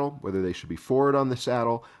saddle, whether they should be forward on the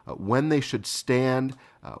saddle, when they should stand,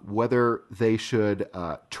 whether they should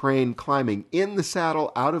train climbing in the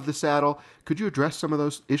saddle, out of the saddle. Could you address some of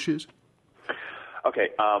those issues? Okay.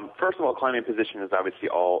 First of all, climbing position is obviously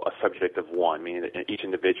all a subject of one, meaning that each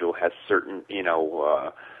individual has certain,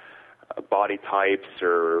 body types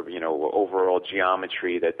or, overall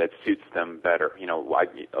geometry that suits them better.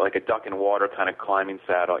 Like a duck in water kind of climbing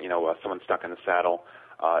saddle, someone stuck in the saddle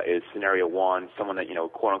is scenario one. Someone that,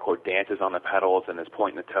 quote unquote, dances on the pedals and is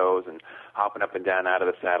pointing the toes and hopping up and down out of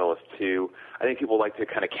the saddle is 2. I think people like to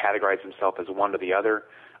kind of categorize themselves as one to the other.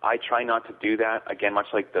 I try not to do that. Again, much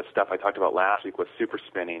like the stuff I talked about last week with super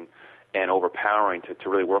spinning and overpowering to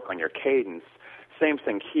really work on your cadence. Same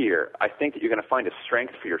thing here. I think that you're going to find a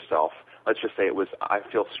strength for yourself. Let's just say I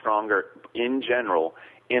feel stronger in general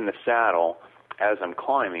in the saddle as I'm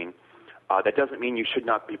climbing. That doesn't mean you should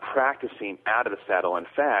not be practicing out of the saddle. In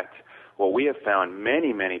fact, what we have found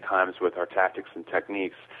many, many times with our tactics and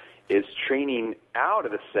techniques is training out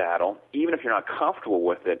of the saddle, even if you're not comfortable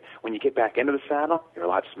with it. When you get back into the saddle, you're a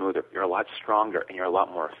lot smoother, you're a lot stronger, and you're a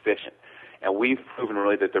lot more efficient. And we've proven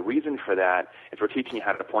really that the reason for that is we're teaching you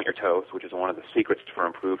how to point your toes, which is one of the secrets for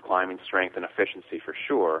improved climbing strength and efficiency for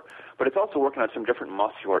sure. But it's also working on some different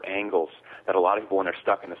muscular angles that a lot of people, when they're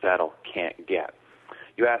stuck in the saddle, can't get.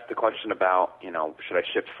 You asked the question about, should I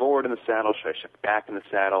shift forward in the saddle? Should I shift back in the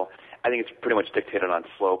saddle? I think it's pretty much dictated on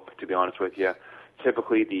slope, to be honest with you.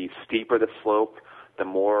 Typically, the steeper the slope, the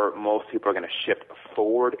more most people are going to shift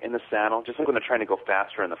forward in the saddle. Just like when they're trying to go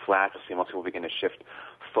faster in the flats, you'll see most people begin to shift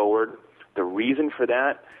forward. The reason for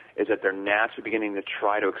that is that they're naturally beginning to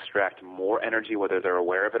try to extract more energy, whether they're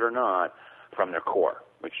aware of it or not, from their core,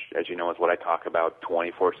 which, as you know, is what I talk about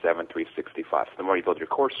 24/7, 365. So the more you build your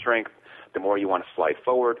core strength, the more you want to slide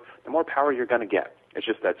forward, the more power you're going to get. It's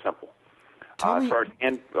just that simple. Sorry.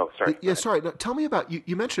 Yeah, sorry. No, tell me about,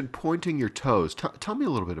 you mentioned pointing your toes. Tell me a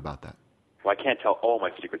little bit about that. Well, I can't tell all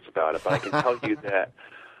my secrets about it, but I can tell you that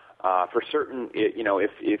for certain,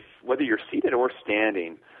 if whether you're seated or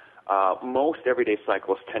standing, most everyday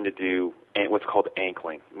cyclists tend to do what's called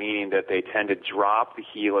ankling, meaning that they tend to drop the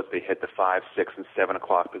heel as they hit the 5, 6, and 7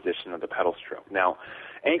 o'clock position of the pedal stroke. Now,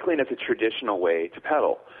 ankling is a traditional way to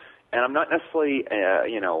pedal, and I'm not necessarily,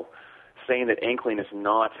 saying that ankling is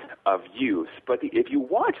not of use, but if you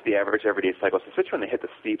watch the average everyday cyclist, especially when they hit the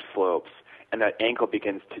steep slopes and that ankle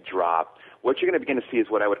begins to drop, what you're going to begin to see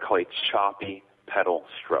is what I would call a choppy pedal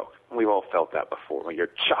stroke. And we've all felt that before, when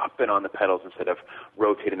you're chopping on the pedals instead of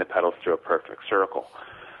rotating the pedals through a perfect circle.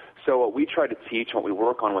 So what we try to teach, what we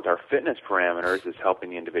work on with our fitness parameters, is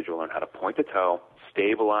helping the individual learn how to point the toe,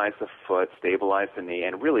 stabilize the foot, stabilize the knee,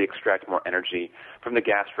 and really extract more energy from the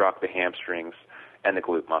gastroc, the hamstrings, and the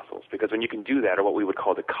glute muscles. Because when you can do that, or what we would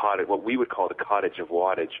call the cottage of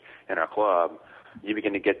wattage in our club, you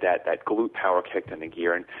begin to get that glute power kicked into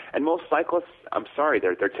gear. And most cyclists, I'm sorry,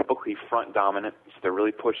 they're typically front dominant, so they're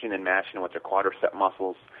really pushing and matching with their quadricep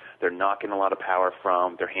muscles. They're not getting a lot of power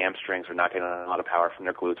from their hamstrings. They're not getting a lot of power from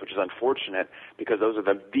their glutes, which is unfortunate because those are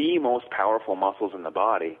the most powerful muscles in the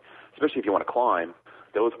body, especially if you want to climb.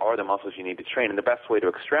 Those are the muscles you need to train, and the best way to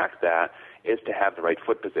extract that is to have the right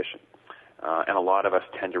foot position. And a lot of us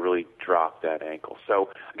tend to really drop that ankle. So,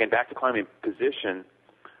 again, back to climbing position,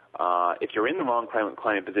 if you're in the wrong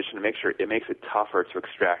climbing position, it makes it tougher to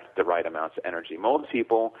extract the right amounts of energy. Most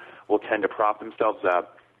people will tend to prop themselves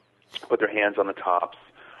up, put their hands on the tops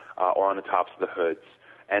or on the tops of the hoods,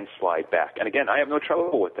 and slide back. And again, I have no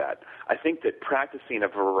trouble with that. I think that practicing a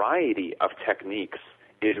variety of techniques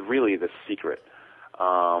is really the secret.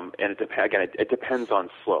 And it depends on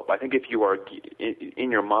slope. I think if you are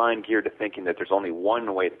in your mind geared to thinking that there's only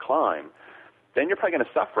one way to climb, then you're probably going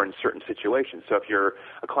to suffer in certain situations. So if you're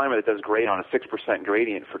a climber that does great on a 6%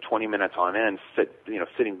 gradient for 20 minutes on end,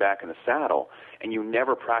 sitting back in the saddle, and you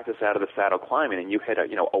never practice out of the saddle climbing, and you hit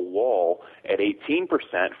a wall at 18%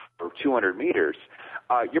 for 200 meters,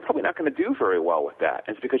 you're probably not going to do very well with that.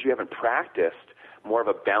 And it's because you haven't practiced more of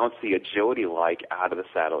a bouncy, agility-like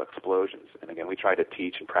out-of-the-saddle explosions. And again, we try to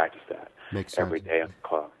teach and practice that every day in the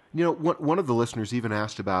club. One of the listeners even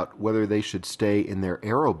asked about whether they should stay in their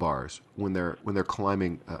aero bars when they're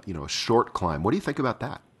climbing, a short climb. What do you think about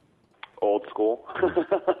that? Old school,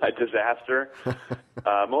 a disaster.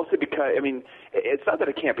 Mostly because, it's not that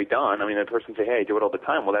it can't be done. The person can say, hey, do it all the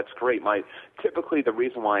time. Well, that's great. Typically, the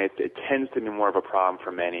reason why it tends to be more of a problem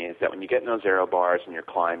for many is that when you get in those aero bars and you're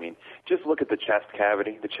climbing, just look at the chest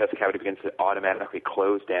cavity. The chest cavity begins to automatically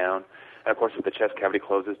close down. And, of course, if the chest cavity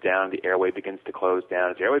closes down, the airway begins to close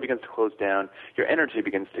down. As the airway begins to close down, your energy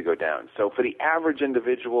begins to go down. So for the average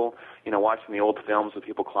individual, watching the old films of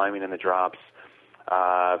people climbing in the drops,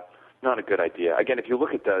 not a good idea. Again, if you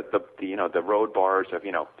look at the road bars of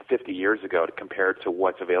 50 years ago to compare it to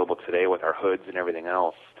what's available today with our hoods and everything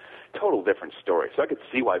else, total different story. So I could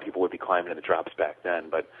see why people would be climbing in the drops back then.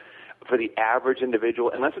 But for the average individual,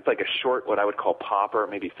 unless it's like a short, what I would call popper,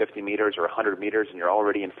 maybe 50 meters or 100 meters, and you're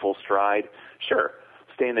already in full stride, sure,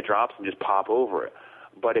 stay in the drops and just pop over it.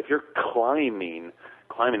 But if you're climbing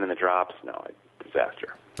in the drops, no,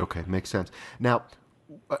 disaster. Okay, makes sense. Now,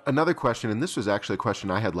 another question, and this was actually a question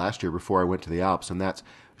I had last year before I went to the Alps, and that's,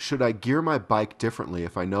 should I gear my bike differently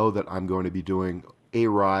if I know that I'm going to be doing a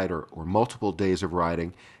ride or multiple days of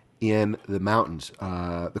riding in the mountains?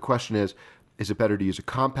 The question is it better to use a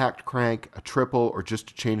compact crank, a triple, or just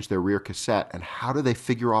to change their rear cassette? And how do they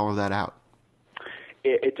figure all of that out?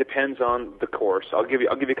 It depends on the course. I'll give you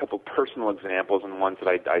a couple personal examples and ones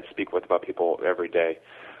that I speak with about people every day.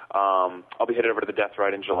 I'll be headed over to the Death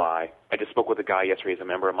Ride in July. I just spoke with a guy yesterday. He's a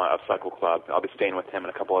member of my Cycle Club. I'll be staying with him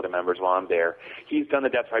and a couple other members while I'm there. He's done the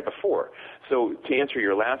Death Ride before. So to answer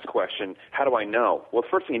your last question, how do I know? Well, the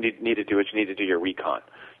first thing you need to do is you need to do your recon.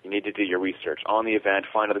 You need to do your research on the event,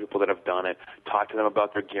 find other people that have done it, talk to them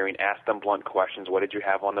about their gearing, ask them blunt questions. What did you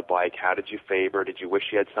have on the bike? How did you favor? Did you wish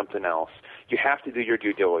you had something else? You have to do your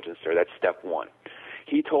due diligence there. That's step one.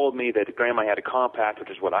 He told me that Graham, I had a compact, which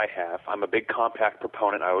is what I have. I'm a big compact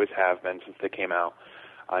proponent. I always have been since they came out.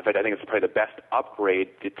 In fact, I think it's probably the best upgrade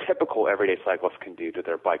the typical everyday cyclist can do to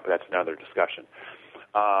their bike, but that's another discussion.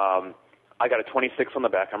 I got a 26 on the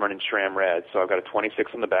back. I'm running SRAM Red, so I've got a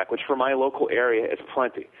 26 on the back, which for my local area is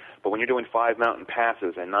plenty. But when you're doing 5 mountain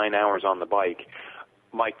passes and 9 hours on the bike,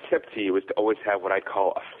 my tip to you is to always have what I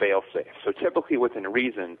call a fail-safe. So typically within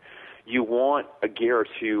reason, you want a gear or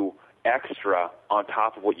two extra on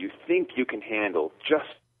top of what you think you can handle just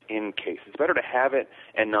in case. It's better to have it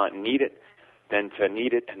and not need it than to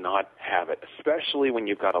need it and not have it, especially when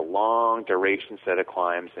you've got a long duration set of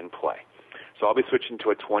climbs in play. So I'll be switching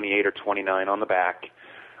to a 28 or 29 on the back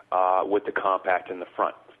with the compact in the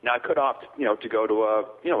front. Now I could opt, to go to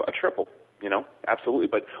a triple, absolutely.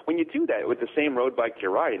 But when you do that with the same road bike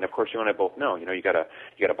you're riding, of course you and I both know, you got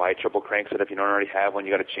to buy a triple crankset if you don't already have one.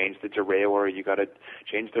 You got to change the derailleur, you got to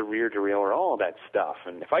change the rear derailleur, all that stuff.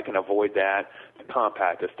 And if I can avoid that, the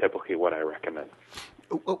compact is typically what I recommend.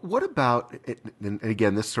 What about, and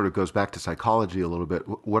again, this sort of goes back to psychology a little bit.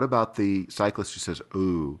 What about the cyclist who says,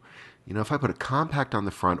 ooh, if I put a compact on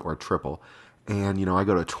the front or a triple and, I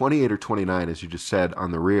go to a 28 or 29, as you just said,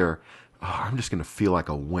 on the rear, I'm just going to feel like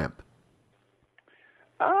a wimp.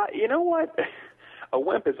 You know what? A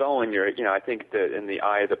wimp is all in your, I think that in the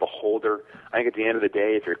eye of the beholder. I think at the end of the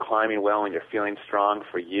day, if you're climbing well and you're feeling strong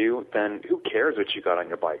for you, then who cares what you got on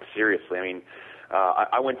your bike? Seriously. I mean,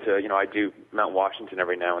 I went to, I do Mount Washington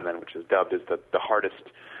every now and then, which is dubbed as the hardest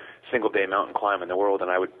single-day mountain climb in the world,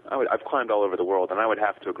 and I've climbed all over the world, and I would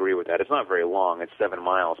have to agree with that. It's not very long; it's 7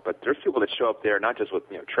 miles, but there's people that show up there not just with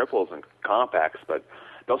triples and compacts, but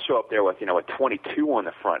they'll show up there with a 22 on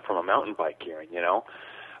the front from a mountain bike gearing,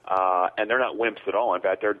 and they're not wimps at all. In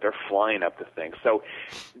fact, they're flying up the thing. So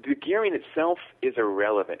the gearing itself is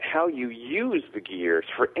irrelevant. How you use the gears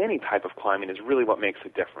for any type of climbing is really what makes a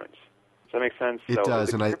difference. Does that make sense? It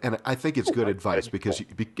does, and I think it's good advice because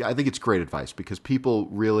I think it's great advice because people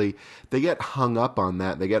really they get hung up on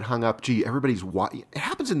that. They get hung up. Gee, everybody's it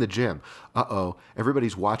happens in the gym.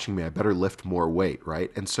 Everybody's watching me. I better lift more weight, right?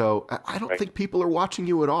 And so I don't think people are watching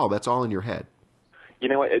you at all. That's all in your head. You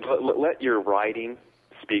know what? Let your riding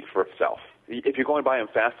speak for itself. If you're going by them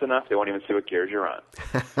fast enough, they won't even see what gears you're on.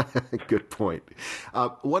 Good point.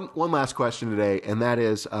 One last question today, and that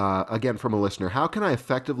is, again, from a listener. How can I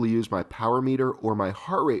effectively use my power meter or my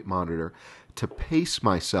heart rate monitor to pace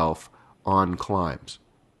myself on climbs?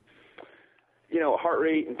 Heart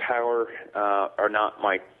rate and power are not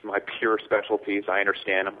my pure specialties. I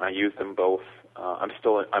understand them. I use them both. I'm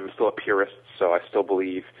still a purist, so I still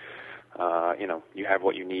believe, you have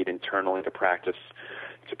what you need internally to practice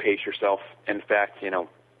to pace yourself. In fact,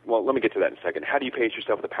 let me get to that in a second. How do you pace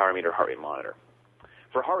yourself with a power meter, heart rate monitor?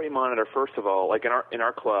 For heart rate monitor, first of all, like in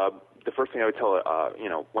our club, the first thing I would tell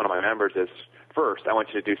one of my members is, first, I want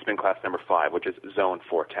you to do spin class number 5, which is zone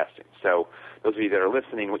 4 testing. So those of you that are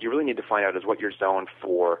listening, what you really need to find out is what your zone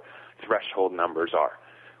 4 threshold numbers are,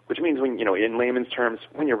 which means when, in layman's terms,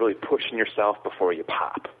 when you're really pushing yourself before you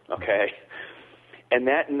pop, okay? And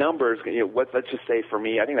that number is, let's just say for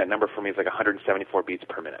me, I think that number for me is like 174 beats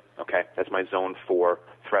per minute, okay? That's my zone 4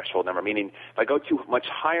 threshold number, meaning if I go too much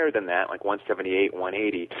higher than that, like 178,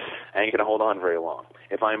 180, I ain't going to hold on very long.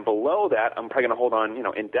 If I'm below that, I'm probably going to hold on,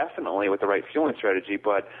 indefinitely with the right fueling strategy,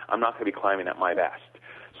 but I'm not going to be climbing at my best.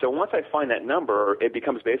 So once I find that number, it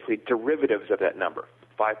becomes basically derivatives of that number.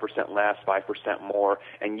 5% less, 5% more,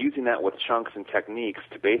 and using that with chunks and techniques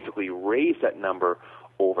to basically raise that number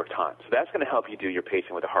over time. So that's going to help you do your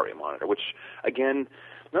pacing with a heart rate monitor, which, again,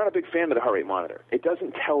 I'm not a big fan of the heart rate monitor. It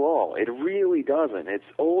doesn't tell all. It really doesn't. It's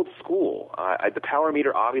old school. The power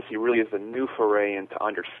meter obviously really is the new foray into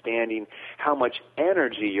understanding how much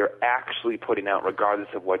energy you're actually putting out regardless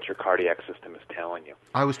of what your cardiac system is telling you.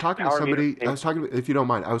 I was talking to somebody, if you don't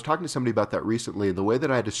mind, I was talking to somebody about that recently, and the way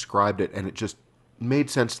that I described it, and it just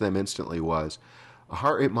made sense to them instantly, was a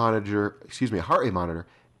heart rate monitor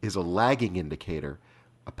is a lagging indicator.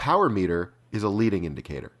 A power meter is a leading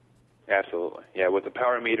indicator. Absolutely. Yeah, with the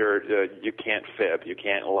power meter, you can't fib, you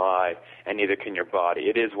can't lie, and neither can your body.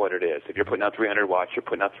 It is what it is. If you're putting out 300 watts, you're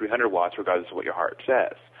putting out 300 watts regardless of what your heart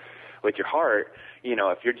says. with your heart,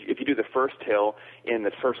 if you do the first hill in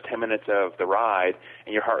the first 10 minutes of the ride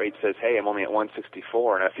and your heart rate says, hey, I'm only at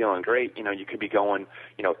 164 and I'm feeling great, you could be going,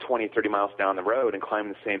 20, 30 miles down the road and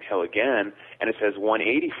climbing the same hill again, and it says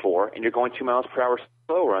 184 and you're going 2 miles per hour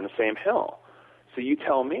slower on the same hill. So you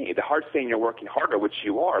tell me, the heart's saying you're working harder, which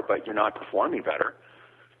you are, but you're not performing better.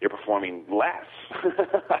 You're performing less.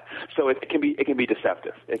 So it can be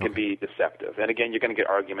deceptive. It can be deceptive. And again, you're going to get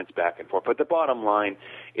arguments back and forth. But the bottom line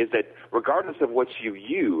is that regardless of what you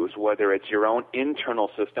use, whether it's your own internal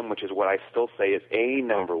system, which is what I still say is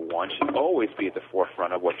number one, should always be at the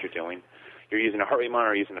forefront of what you're doing. You're using a heart rate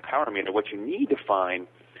monitor, using a power meter. What you need to find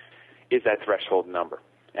is that threshold number.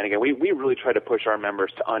 And again, we really try to push our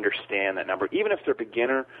members to understand that number, even if they're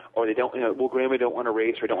beginner or they don't, Graham, I don't want to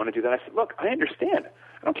race or don't want to do that. I said, look, I understand.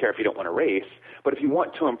 I don't care if you don't want to race, but if you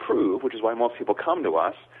want to improve, which is why most people come to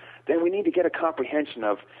us, then we need to get a comprehension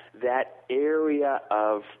of that area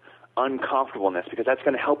of uncomfortableness, because that's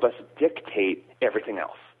going to help us dictate everything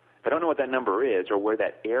else. If I don't know what that number is or where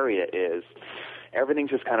that area is, everything's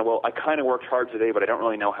just kind of, I kind of worked hard today, but I don't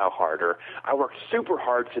really know how hard. Or I worked super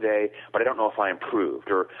hard today, but I don't know if I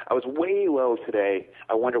improved. Or I was way low today.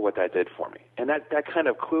 I wonder what that did for me. And that kind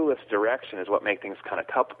of clueless direction is what makes things kind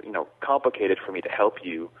of complicated for me to help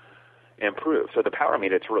you improve. So the power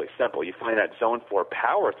meter, it's really simple. You find that zone 4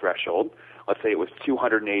 power threshold. Let's say it was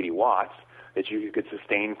 280 watts that you could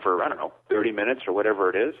sustain for, 30 minutes or whatever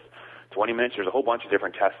it is, 20 minutes. There's a whole bunch of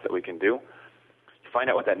different tests that we can do. Find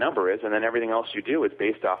out what that number is, and then everything else you do is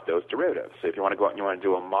based off those derivatives. So if you want to go out and you want to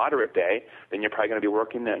do a moderate day, then you're probably going to be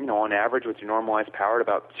working, on average with your normalized power at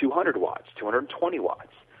about 200 watts, 220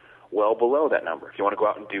 watts, well below that number. If you want to go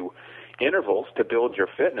out and do intervals to build your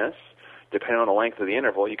fitness, depending on the length of the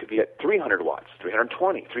interval, you could be at 300 watts,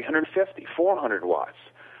 320, 350, 400 watts.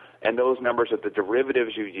 And those numbers are the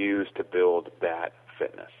derivatives you use to build that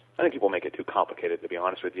fitness. I think people make it too complicated, to be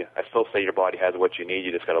honest with you. I still say your body has what you need.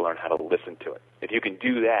 You just got to learn how to listen to it. If you can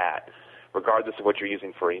do that, regardless of what you're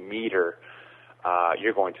using for a meter,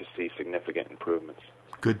 you're going to see significant improvements.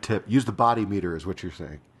 Good tip. Use the body meter is what you're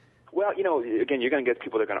saying. Well, again, you're going to get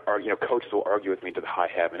people that are going to argue. Coaches will argue with me to the high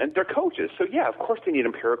heaven. And they're coaches. So, yeah, of course they need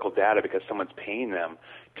empirical data because someone's paying them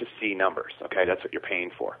to see numbers. Okay, that's what you're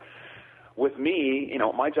paying for. With me,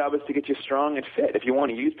 my job is to get you strong and fit. If you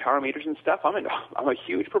want to use power meters and stuff, I'm a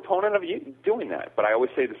huge proponent of you doing that. But I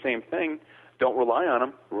always say the same thing. Don't rely on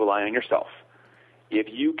them. Rely on yourself. If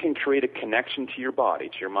you can create a connection to your body,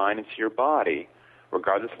 to your mind and to your body,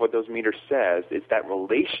 regardless of what those meters says, it's that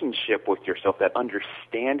relationship with yourself, that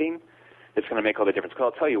understanding that's going to make all the difference.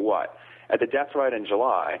 Because I'll tell you what, at the Death Ride in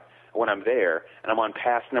July, when I'm there and I'm on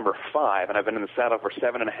pass number 5 and I've been in the saddle for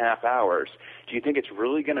 7.5 hours, do you think it's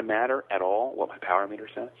really going to matter at all what my power meter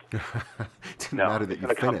says? No, matter that it's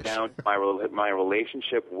going to come down to my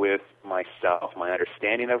relationship with myself, my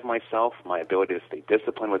understanding of myself, my ability to stay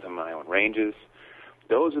disciplined within my own ranges.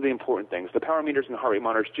 Those are the important things. The power meters and heart rate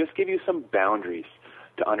monitors just give you some boundaries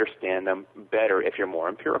to understand them better if you're more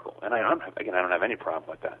empirical. And I don't have any problem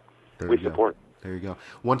with that. We support it. There you go.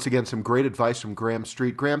 Once again, some great advice from Graham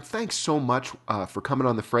Street. Graham, thanks so much for coming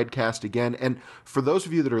on the FredCast again. And for those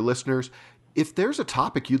of you that are listeners, if there's a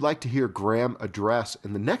topic you'd like to hear Graham address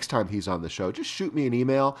and the next time he's on the show, just shoot me an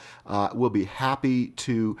email. We'll be happy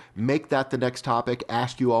to make that the next topic,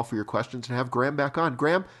 ask you all for your questions, and have Graham back on.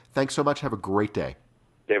 Graham, thanks so much. Have a great day.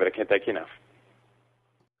 David, I can't thank you enough.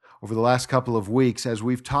 Over the last couple of weeks, as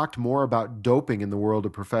we've talked more about doping in the world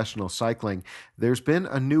of professional cycling, there's been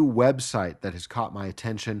a new website that has caught my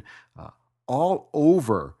attention all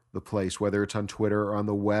over the place, whether it's on Twitter or on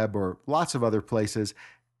the web or lots of other places.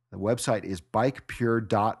 The website is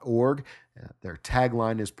bikepure.org. Their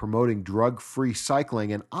tagline is promoting drug-free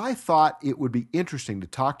cycling, and I thought it would be interesting to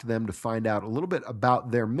talk to them to find out a little bit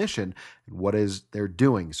about their mission and what is they're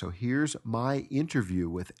doing. So here's my interview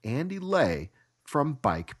with Andy Lay from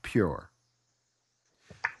Bike Pure.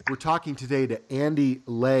 We're talking today to Andy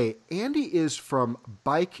Lay. Andy is from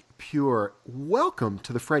Bike Pure. Welcome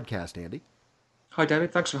to the FredCast, Andy. Hi,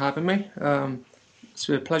 David. Thanks for having me. It's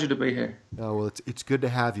a pleasure to be here. Oh, well, it's good to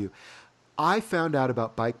have you. I found out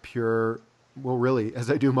about Bike Pure, well, really, as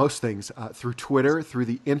I do most things, through Twitter, through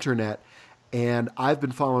the internet, and I've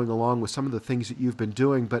been following along with some of the things that you've been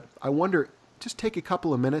doing, but I wonder, just take a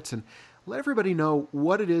couple of minutes and let everybody know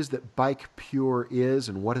what it is that Bike Pure is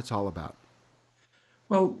and what it's all about.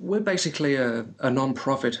 Well, we're basically a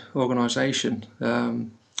non-profit organisation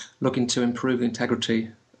looking to improve the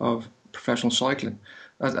integrity of professional cycling.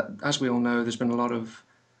 As we all know, there's been a lot of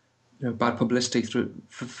bad publicity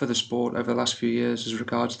for the sport over the last few years as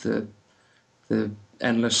regards to the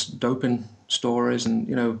endless doping stories, and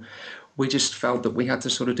we just felt that we had to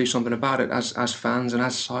sort of do something about it as fans and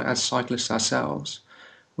as cyclists ourselves.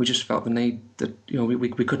 We just felt the need that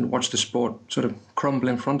we couldn't watch the sport sort of crumble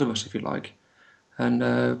in front of us, if you like,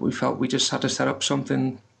 and we felt we just had to set up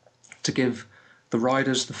something to give the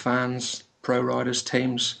riders, the fans, pro riders,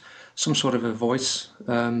 teams some sort of a voice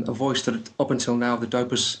that up until now the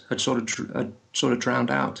dopers had sort of drowned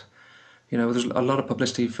out. There's a lot of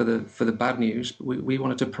publicity for the bad news. But we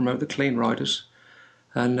wanted to promote the clean riders,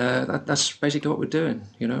 and that's basically what we're doing.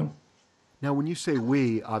 Now, when you say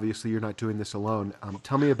we, obviously you're not doing this alone.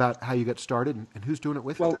 Tell me about how you got started and who's doing it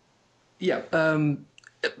with you. Well, yeah,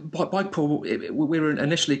 Bike Pool. We were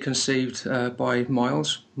initially conceived by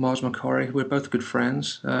Miles McCorry. We're both good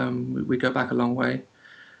friends. We go back a long way,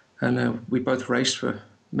 and we both raced for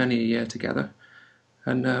many a year together.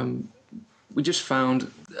 And we just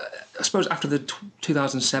found, I suppose, after the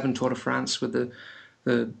 2007 Tour de France with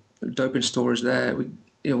the doping stories there,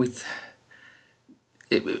 it was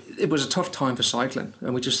a tough time for cycling,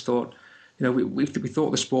 and we just thought, we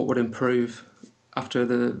thought the sport would improve after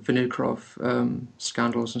the Vinokurov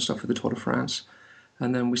scandals and stuff with the Tour de France,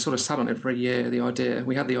 and then we sort of sat on it for a year.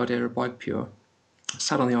 We had the idea of Bike Pure,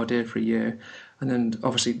 sat on the idea for a year, and then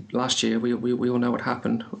obviously last year we all know what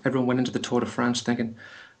happened. Everyone went into the Tour de France thinking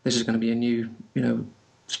this is going to be a new,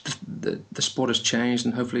 the sport has changed,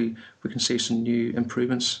 and hopefully we can see some new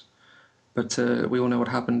improvements. But we all know what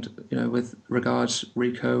happened, with regards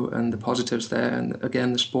Rico and the positives there. And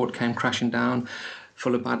again, the sport came crashing down,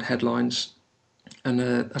 full of bad headlines. And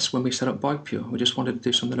that's when we set up Bike Pure. We just wanted to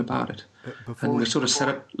do something about it. We set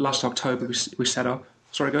up last October. We set up.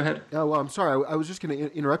 Sorry, go ahead. Oh, well, I'm sorry. I was just going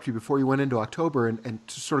to interrupt you before you went into October and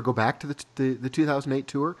to sort of go back to the 2008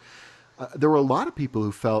 tour. There were a lot of people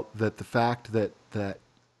who felt that the fact that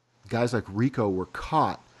guys like Rico were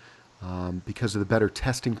caught because of the better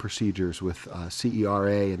testing procedures with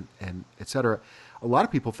CERA and et cetera, a lot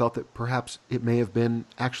of people felt that perhaps it may have been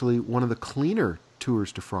actually one of the cleaner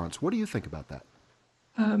Tours de France. What do you think about that?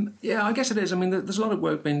 Yeah, I guess it is. I mean, there's a lot of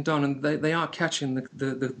work being done, and they are catching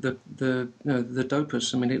the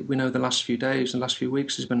dopers. I mean, we know the last few days and last few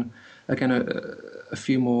weeks there's been again a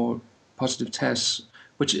few more positive tests,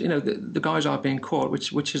 which the guys are being caught,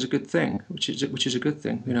 which is a good thing. Which is a good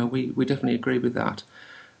thing. We definitely agree with that.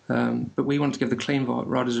 But we want to give the clean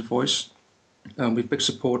riders a voice. With big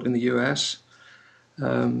support in the US.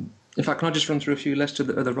 In fact, can I just run through a few lists of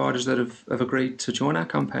the riders that have agreed to join our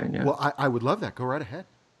campaign? Yeah? Well, I would love that. Go right ahead.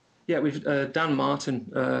 Yeah, we've Dan Martin,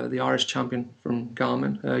 the Irish champion from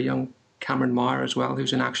Garmin, young Cameron Meyer as well,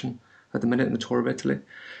 who's in action at the minute in the Tour of Italy.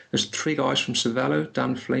 There's 3 guys from Cervelo,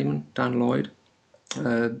 Dan Fleeman, Dan Lloyd,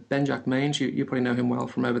 Ben-Jack Maines, you probably know him well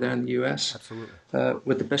from over there in the US. Absolutely.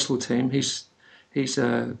 With the Bristol team, he's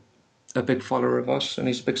a big follower of us, and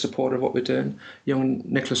he's a big supporter of what we're doing. Young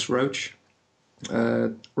Nicholas Roach,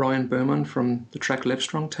 Ryan Berman from the Trek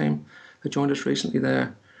Livestrong team, who joined us recently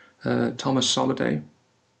there. Thomas Soliday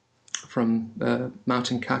from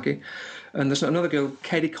Mountain Khaki. And there's another girl,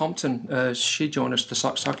 Katie Compton. She joined us, the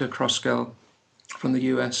cyclocross girl from the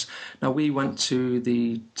US. Now, we went to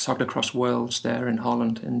the cyclocross worlds there in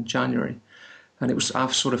Holland in January. And it was our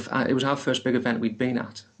first big event we'd been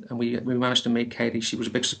at, and we managed to meet Katie. She's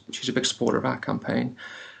a big supporter of our campaign,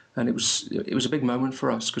 and it was a big moment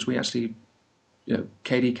for us because we actually,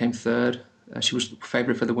 Katie came third. She was the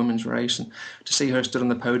favourite for the women's race, and to see her stood on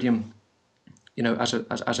the podium,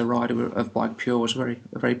 as a rider of Bike Pure was a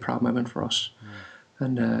very proud moment for us.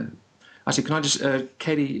 And actually, can I just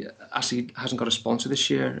Katie actually hasn't got a sponsor this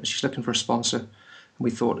year. She's looking for a sponsor, and we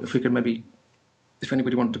thought if we could maybe. If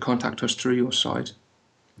anybody wanted to contact us through your site,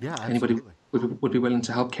 anybody would be willing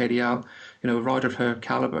to help Katie out. A rider of her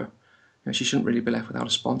calibre, she shouldn't really be left without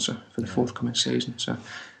a sponsor for the forthcoming season. So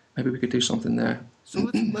maybe we could do something there.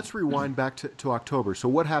 So let's rewind back to October. So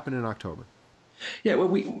what happened in October? Yeah, well,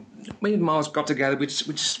 we and Miles got together.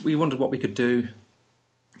 We wondered what we could do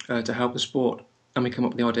to help the sport, and we came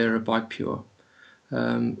up with the idea of Bike Pure.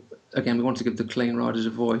 Again, we wanted to give the clean riders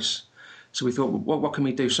a voice. So we thought, what can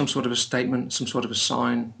we do? Some sort of a statement, some sort of a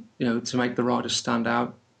sign, to make the riders stand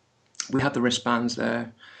out. We had the wristbands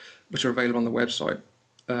there, which are available on the website.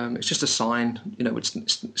 It's just a sign,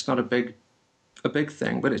 it's not a big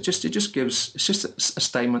thing, but it's just a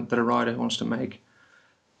statement that a rider wants to make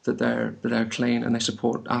that they're clean and they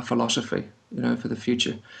support our philosophy, for the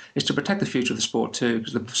future. It's to protect the future of the sport too,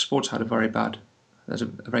 because the sport's had a very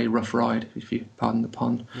very rough ride, if you pardon the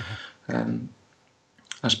pun.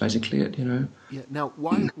 That's basically it, Yeah. Now,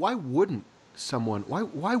 why wouldn't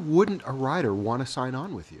a rider want to sign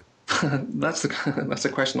on with you? That's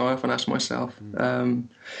the question I often ask myself.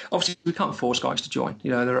 Obviously, we can't force guys to join.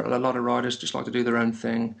 There are a lot of riders just like to do their own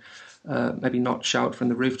thing. maybe not shout from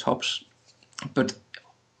the rooftops, but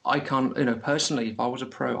I can't, personally, if I was a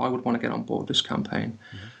pro, I would want to get on board this campaign,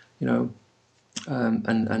 and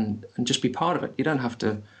just be part of it. You don't have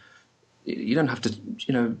to,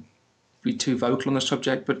 be too vocal on the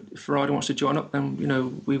subject. But if Ryder wants to join up, then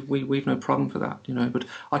we've no problem for that. But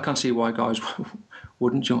I can't see why guys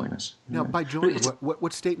wouldn't join us. Now, by joining,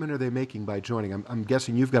 what statement are they making by joining? I'm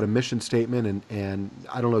guessing you've got a mission statement, and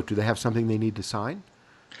I don't know. Do they have something they need to sign?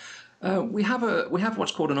 We have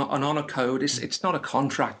what's called an honor code. It's not a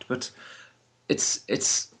contract, but it's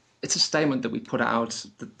a statement that we put out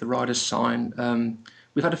that the riders sign.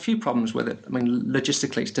 We've had a few problems with it. I mean,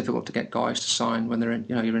 logistically, it's difficult to get guys to sign when they're in,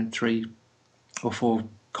 you're in 3 or 4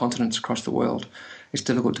 continents across the world. It's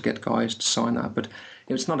difficult to get guys to sign that, but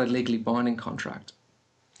it's not a legally binding contract.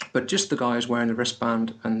 But just the guys wearing the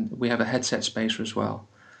wristband, and we have a headset spacer as well.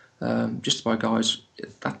 Just by guys,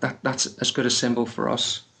 that's as good a symbol for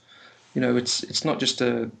us. It's not just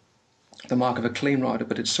the mark of a clean rider,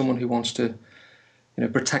 but it's someone who wants to,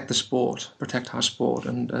 protect the sport, protect our sport,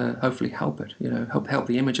 and hopefully help it. Help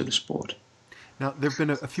the image of the sport. Now, there have been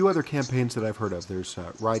a few other campaigns that I've heard of. There's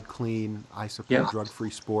Ride Clean, I Support Drug-Free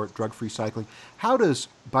Sport, Drug-Free Cycling. How does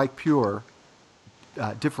Bike Pure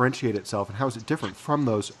differentiate itself, and how is it different from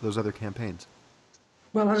those other campaigns?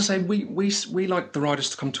 Well, as I say, we like the riders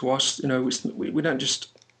to come to us. We don't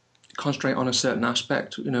just concentrate on a certain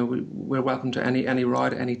aspect. We're welcome to any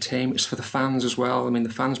rider, any team. It's for the fans as well. I mean, the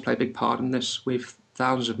fans play a big part in this. We've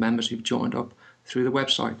thousands of members who've joined up through the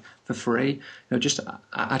website for free. just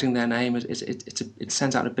adding their name, it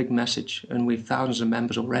sends out a big message, and we've thousands of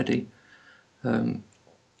members already.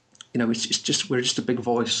 We're just a big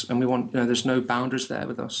voice, and we want, there's no boundaries there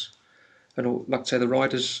with us. And like I say, the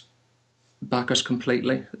riders back us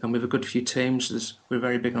completely, and we have a good few teams. We're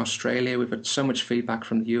very big in Australia. We've had so much feedback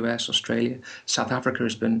from the US, Australia, South Africa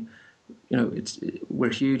has been,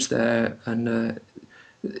 we're huge there, and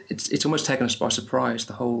it's almost taken us by surprise.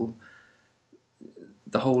 The whole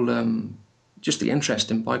just the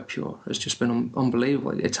interest in Bike Pure has just been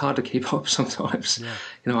unbelievable. It's hard to keep up sometimes.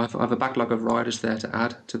 Yeah. I have a backlog of riders there to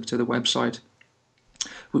add to the website.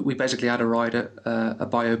 We basically add a rider, a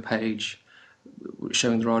bio page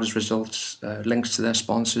showing the riders' results, links to their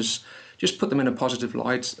sponsors. Just put them in a positive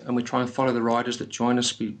light, and we try and follow the riders that join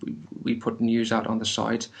us. We put news out on the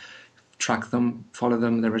site, track them, follow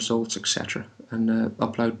them, their results, etc., and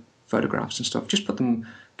upload photographs and stuff. Just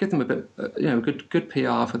give them a bit, good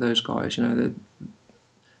PR for those guys.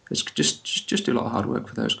 It's just do a lot of hard work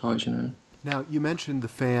for those guys. Now, you mentioned the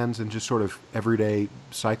fans and just sort of everyday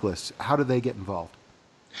cyclists. How do they get involved?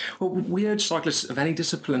 Well, we urge cyclists of any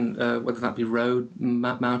discipline, whether that be road,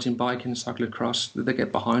 mountain biking, cyclocross, that they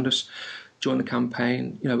get behind us, join the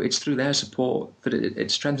campaign. It's through their support that it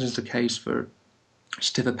strengthens the case for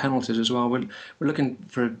stiffer penalties as well. We're looking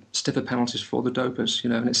for stiffer penalties for the dopers,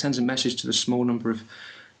 and it sends a message to the small number of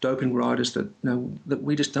doping riders that that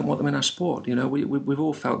we just don't want them in our sport. We've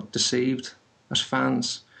all felt deceived as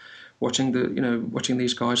fans watching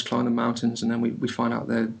these guys climb the mountains, and then we find out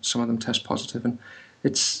that some of them test positive, and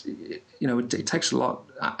it takes a lot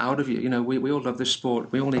out of you. We all love this sport.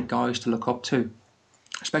 We all need guys to look up to,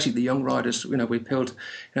 especially the young riders. We appealed,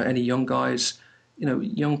 any young guys.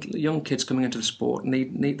 Young kids coming into the sport they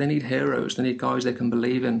need heroes. They need guys they can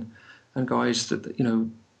believe in, and guys that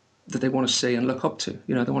that they want to see and look up to.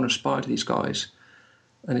 They want to aspire to these guys,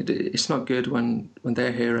 and it's not good when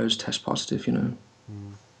their heroes test positive.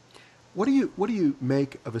 What do you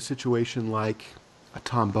make of a situation like a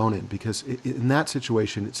Tom Bonin? Because in that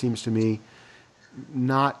situation, it seems to me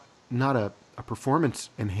not a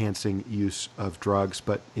performance enhancing use of drugs,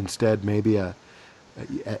 but instead maybe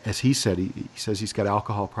as he said, he says he's got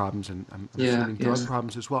alcohol problems and I'm assuming drug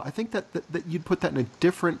problems as well. I think that you'd put that in a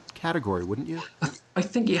different category, wouldn't you? I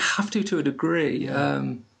think you have to a degree.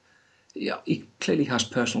 He clearly has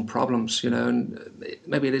personal problems, and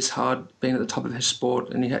maybe it is hard being at the top of his sport,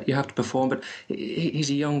 and you have to perform. But he's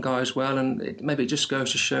a young guy as well, and maybe it just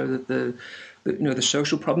goes to show that the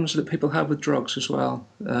social problems that people have with drugs as well.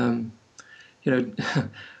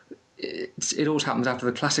 It always happens after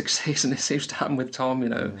the classic season. It seems to happen with Tom.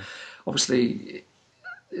 Obviously,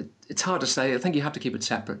 it's hard to say. I think you have to keep it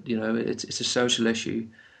separate. It's a social issue,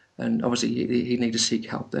 and obviously he'd need to seek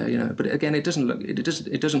help there. But again, it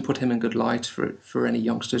doesn't put him in good light for any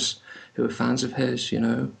youngsters who are fans of his.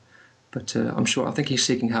 But I think he's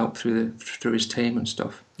seeking help through his team and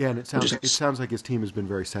stuff. Yeah, and it sounds like his team has been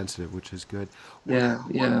very sensitive, which is good.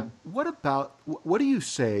 Yeah. What do you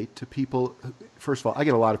say to people? First of all, I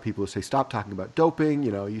get a lot of people who say, "Stop talking about doping.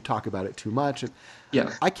 You talk about it too much." And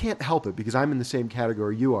Yeah. I can't help it because I'm in the same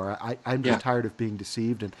category you are. I'm just tired of being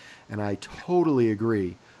deceived, and I totally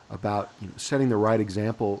agree about setting the right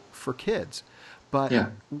example for kids.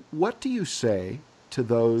 But what do you say to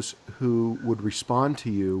those who would respond to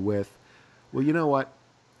you with, well, you know what?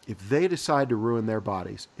 If they decide to ruin their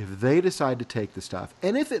bodies, if they decide to take the stuff,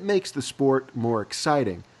 and if it makes the sport more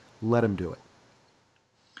exciting, let them do it.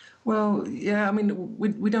 Well, yeah, I mean,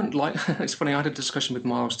 we don't like. It's funny. I had a discussion with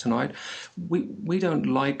Miles tonight. We don't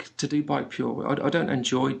like to do Bike Pure. I don't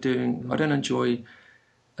enjoy doing. I don't enjoy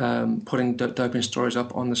putting doping stories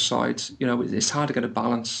up on the site. It's hard to get a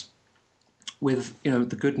balance with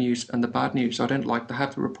the good news and the bad news. I don't like to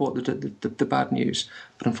have to report the bad news,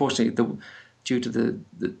 but unfortunately, due to the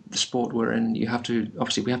sport we're in, we have to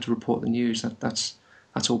report the news. That's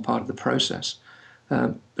all part of the process.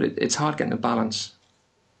 But it's hard getting a balance,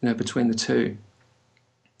 between the two.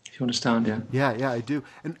 If you understand, yeah. Yeah, I do.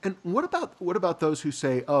 And what about those who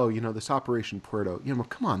say, oh, this Operation Puerto,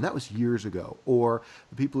 come on, that was years ago. Or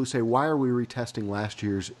the people who say, why are we retesting last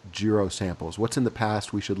year's Giro samples? What's in the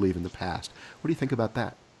past we should leave in the past? What do you think about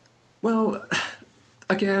that? Well,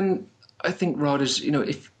 again, I think riders,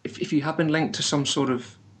 if you have been linked to some sort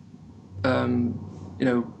of,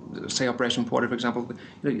 say Operation Porter, for example,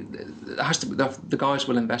 it has to. The guys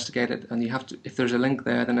will investigate it, and you have to. If there's a link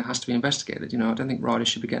there, then it has to be investigated. I don't think riders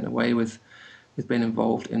should be getting away with being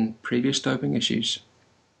involved in previous doping issues.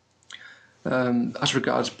 As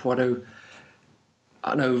regards Porto,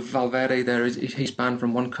 I know Valverde. He's banned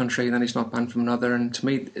from one country, and then he's not banned from another. And to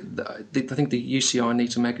me, I think the UCI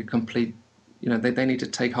need to make a complete. They need to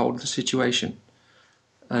take hold of the situation,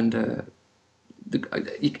 and.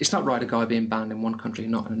 It's not right a guy being banned in one country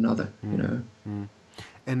and not in another,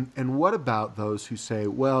 And what about those who say,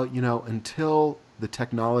 well, until the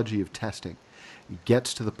technology of testing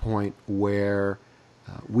gets to the point where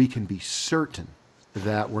we can be certain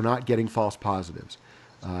that we're not getting false positives,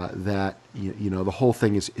 that the whole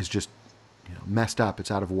thing is just messed up,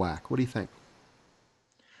 it's out of whack. What do you think?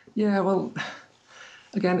 Yeah, well,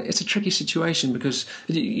 again, it's a tricky situation because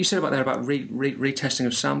you said about retesting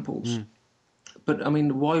of samples. But, I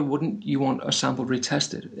mean, why wouldn't you want a sample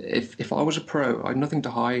retested? If I was a pro, I had nothing to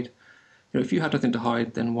hide. If you had nothing to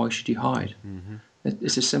hide, then why should you hide? Mm-hmm.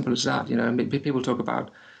 It's as simple as that. People talk about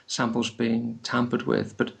samples being tampered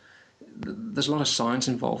with, but there's a lot of science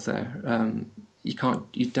involved there. You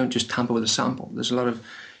don't just tamper with a sample. There's a lot of,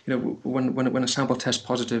 when a sample tests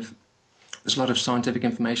positive, there's a lot of scientific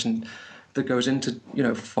information that goes into,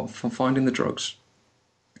 finding the drugs.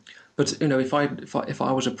 But, if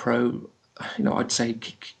I was a pro, I'd say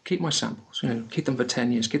keep my samples. Keep them for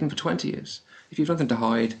 10 years, keep them for 20 years. If you've nothing to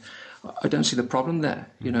hide, I don't see the problem there.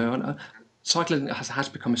 And cycling has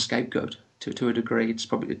become a scapegoat to a degree.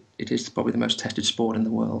 It is probably the most tested sport in the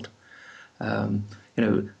world.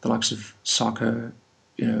 The likes of soccer,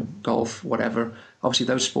 golf, whatever. Obviously,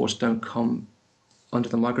 those sports don't come under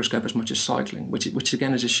the microscope as much as cycling, which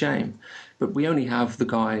again is a shame. But we only have the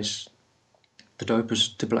guys, the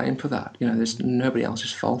dopers, to blame for that. There's nobody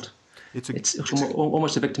else's fault. It's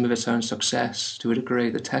almost a victim of its own success to a degree,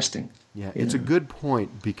 the testing. Yeah, it's a good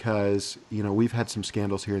point because, we've had some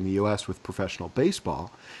scandals here in the U.S. with professional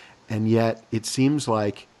baseball, and yet it seems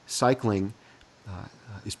like cycling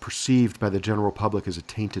is perceived by the general public as a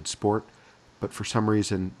tainted sport, but for some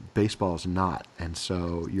reason baseball is not. And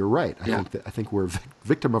so you're right. I think we're a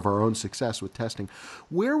victim of our own success with testing.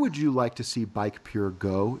 Where would you like to see Bike Pure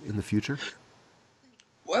go in the future?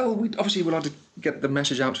 Well, we'd like to get the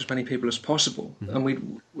message out to as many people as possible,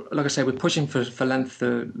 and like I say, we're pushing for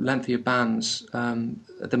lengthier bans.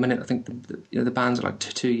 At the minute, I think the bans are like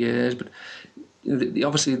 2 years, but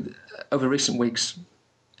obviously over recent weeks,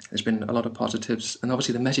 there's been a lot of positives, and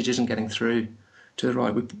obviously the message isn't getting through to the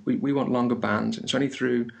right. We want longer bans. It's only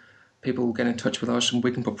through people getting in touch with us, and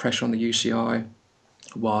we can put pressure on the UCI,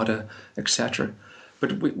 WADA, etc.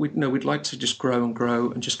 But we'd like to just grow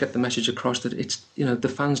and just get the message across that it's the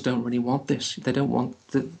fans don't really want this. They don't want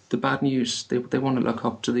the bad news. They want to look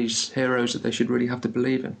up to these heroes that they should really have to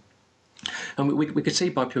believe in. And we could see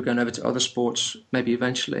Bike Pure going over to other sports maybe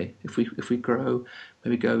eventually if we grow,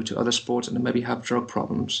 maybe go to other sports and maybe have drug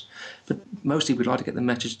problems. But mostly we'd like to get the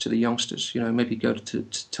message to the youngsters. Maybe go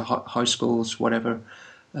to high schools, whatever,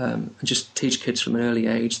 and just teach kids from an early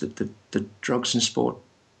age that the drugs and sport.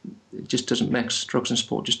 It just doesn't mix. Drugs and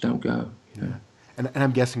sport just don't go. Yeah. And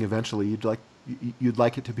I'm guessing eventually you'd like You'd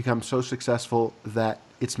like it to become so successful that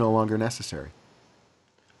it's no longer necessary.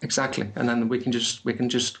 Exactly, and then we can just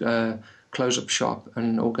close up shop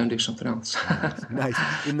and all go and do something else. Nice.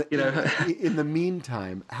 In the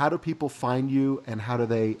meantime, how do people find you, and how do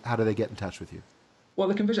they get in touch with you? Well,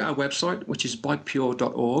 they can visit our website, which is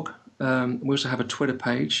bikepure.org. We also have a Twitter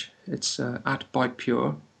page. It's at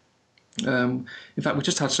bikepure. In fact, we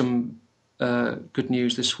just had some good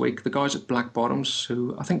news this week. The guys at Black Bottoms,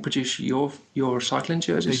 who I think produce your cycling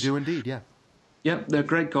jerseys. They do indeed, yeah. Yeah, they're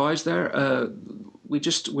great guys there.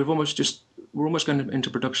 We're almost going into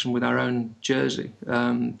production with our own jersey.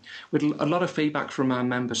 With a lot of feedback from our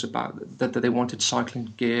members about that they wanted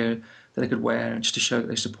cycling gear that they could wear just to show that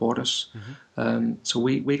they support us. Mm-hmm. So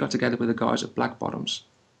we got together with the guys at Black Bottoms,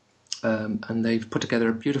 and they've put together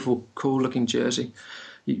a beautiful, cool-looking jersey.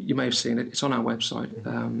 You may have seen it. It's on our website,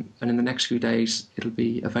 and in the next few days, it'll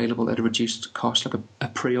be available at a reduced cost, like a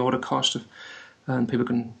pre-order cost, and people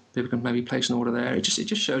can maybe place an order there. It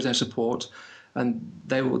just shows their support, and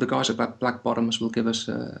the guys at Black Bottoms will give us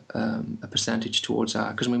a percentage towards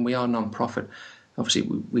our, because we are non-profit. Obviously,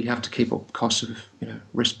 we have to keep up costs of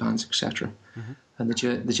wristbands, etc. Mm-hmm. And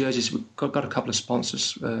the jerseys, we've got a couple of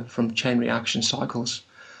sponsors from Chain Reaction Cycles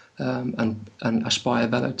and Aspire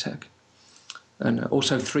Velotech. And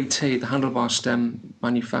also 3T, the handlebar stem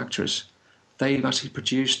manufacturers, they've actually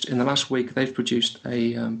produced, in the last week, they've produced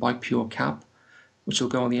a Bike Pure cap, which will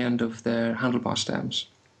go on the end of their handlebar stems.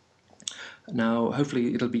 Now,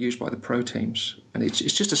 hopefully it'll be used by the pro teams. And it's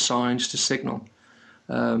just a sign, just a signal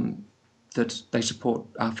that they support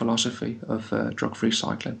our philosophy of drug-free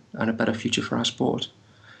cycling and a better future for our sport.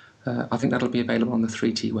 I think that'll be available on the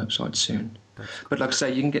 3T website soon. But like I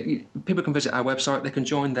say, people can visit our website, they can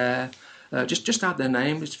join there. Just add their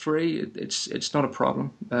name. It's free. It's not a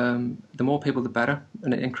problem. The more people, the better,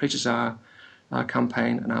 and it increases our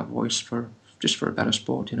campaign and our voice for a better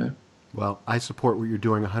sport. Well, I support what you're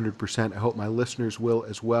doing 100%. I hope my listeners will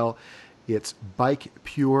as well. It's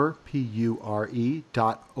bikepure, PURE.org.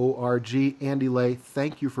 Andy Lay,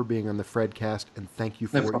 thank you for being on the FredCast, and thank you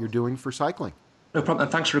for what you're doing for cycling. No problem,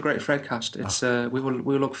 and thanks for a great FredCast. It's we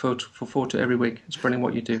will look forward to every week. It's brilliant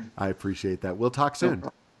what you do. I appreciate that. We'll talk soon.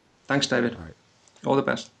 Thanks, David. All right. All the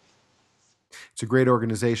best. It's a great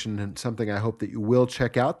organization and something I hope that you will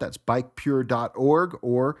check out. That's bikepure.org,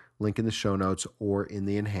 or link in the show notes or in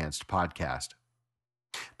the enhanced podcast.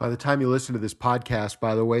 By the time you listen to this podcast,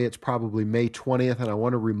 by the way, it's probably May 20th, and I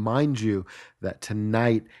want to remind you that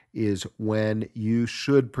tonight is when you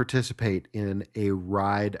should participate in a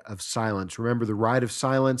Ride of Silence. Remember, the Ride of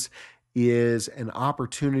Silence is an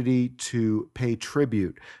opportunity to pay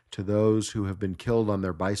tribute to those who have been killed on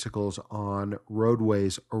their bicycles on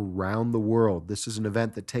roadways around the world. This is an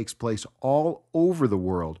event that takes place all over the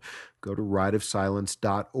world. Go to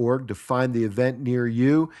rideofsilence.org to find the event near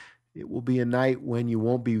you. It will be a night when you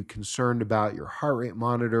won't be concerned about your heart rate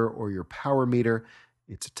monitor or your power meter.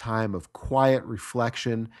 It's a time of quiet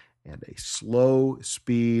reflection and a slow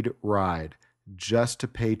speed ride just to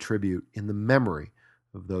pay tribute in the memory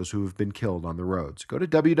of those who have been killed on the roads. Go to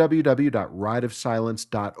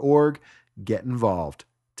www.rideofsilence.org. Get involved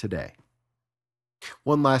today.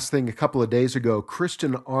 One last thing. A couple of days ago,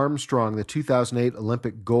 Kristen Armstrong, the 2008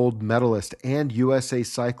 Olympic gold medalist and USA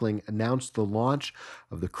Cycling, announced the launch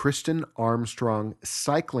of the Kristen Armstrong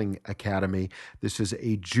Cycling Academy. This is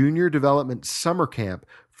a junior development summer camp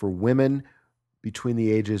for women between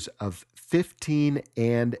the ages of 15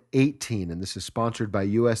 and 18, and this is sponsored by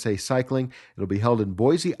USA Cycling. It'll be held in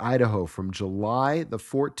Boise, Idaho from July the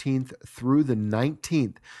 14th through the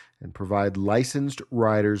 19th and provide licensed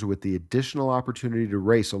riders with the additional opportunity to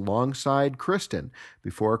race alongside Kristen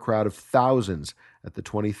before a crowd of thousands at the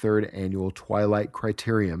 23rd Annual Twilight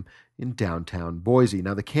Criterium in downtown Boise.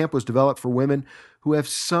 Now, the camp was developed for women who have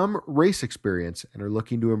some race experience and are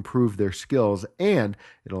looking to improve their skills, and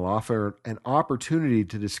it'll offer an opportunity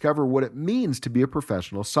to discover what it means to be a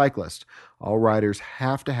professional cyclist. All riders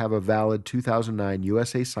have to have a valid 2009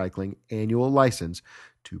 USA Cycling annual license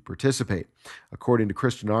to participate. According to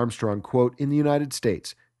Kristen Armstrong, quote, "In the United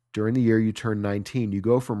States, during the year you turn 19, you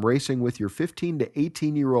go from racing with your 15 to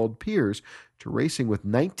 18-year-old peers to racing with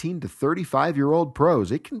 19 to 35-year-old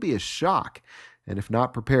pros. It can be a shock. And if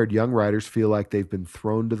not prepared, young riders feel like they've been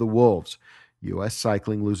thrown to the wolves. U.S.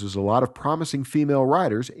 Cycling loses a lot of promising female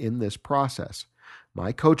riders in this process.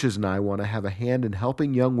 My coaches and I want to have a hand in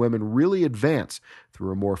helping young women really advance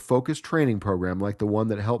through a more focused training program like the one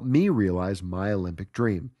that helped me realize my Olympic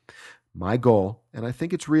dream. My goal, and I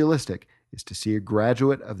think it's realistic, is to see a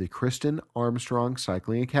graduate of the Kristen Armstrong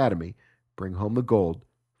Cycling Academy bring home the gold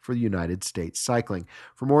for the United States Cycling.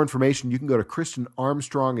 For more information, you can go to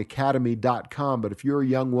KristenArmstrongAcademy.com. But if you're a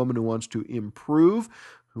young woman who wants to improve,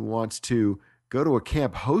 who wants to go to a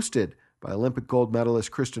camp hosted by Olympic gold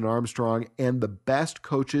medalist Kristen Armstrong and the best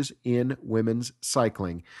coaches in women's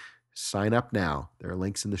cycling, sign up now. There are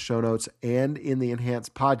links in the show notes and in the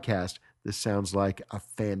Enhanced podcast. This sounds like a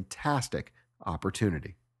fantastic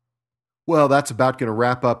opportunity. Well, that's about going to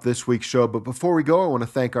wrap up this week's show. But before we go, I want to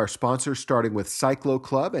thank our sponsors, starting with Cyclo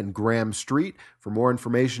Club and Graham Street. For more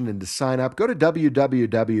information and to sign up, go to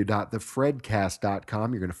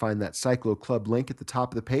www.thefredcast.com. You're going to find that Cyclo Club link at the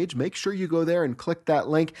top of the page. Make sure you go there and click that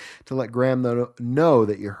link to let Graham know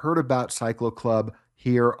that you heard about Cyclo Club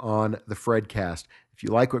here on the FredCast. If you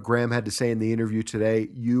like what Graham had to say in the interview today,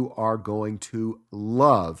 you are going to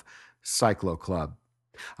love Cyclo Club.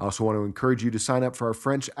 I also want to encourage you to sign up for our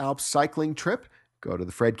French Alps cycling trip. Go to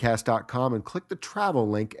thefredcast.com and click the travel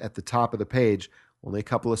link at the top of the page. Only a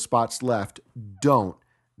couple of spots left. Don't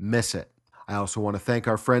miss it. I also want to thank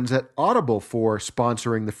our friends at Audible for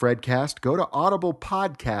sponsoring the FredCast. Go to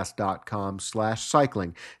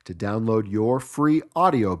audiblepodcast.com/cycling to download your free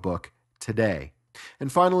audiobook today.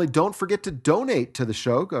 And finally, don't forget to donate to the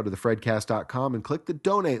show. Go to thefredcast.com and click the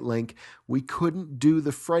donate link. We couldn't do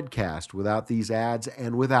the FredCast without these ads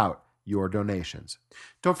and without your donations.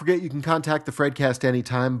 Don't forget you can contact the FredCast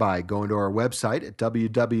anytime by going to our website at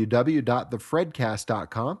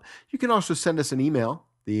www.thefredcast.com. You can also send us an email.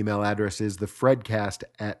 The email address is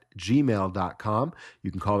thefredcast@gmail.com.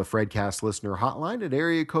 You can call the FredCast listener hotline at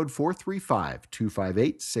area code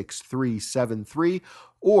 435-258-6373,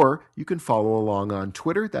 or you can follow along on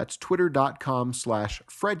Twitter. That's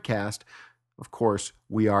twitter.com/FredCast. Of course,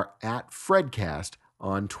 we are at FredCast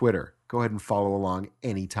on Twitter. Go ahead and follow along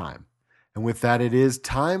anytime. And with that, it is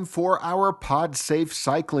time for our PodSafe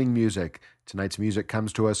cycling music. Tonight's music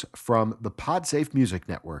comes to us from the PodSafe Music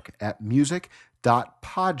Network at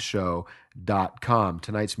music.podshow.com.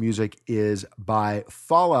 Tonight's music is by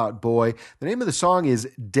Fall Out Boy. The name of the song is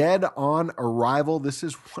Dead on Arrival. This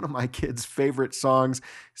is one of my kids' favorite songs.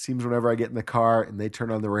 Seems whenever I get in the car and they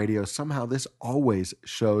turn on the radio, somehow this always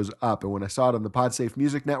shows up. And when I saw it on the PodSafe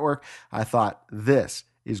Music Network, I thought, this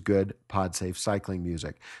is good PodSafe cycling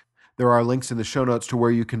music. There are links in the show notes to where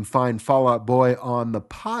you can find Fall Out Boy on the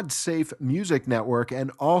PodSafe Music Network, and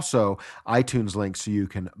also iTunes links so you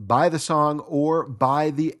can buy the song or buy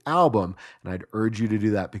the album. And I'd urge you to do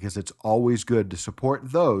that because it's always good to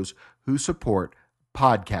support those who support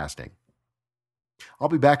podcasting. I'll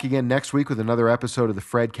be back again next week with another episode of the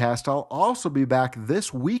FredCast. I'll also be back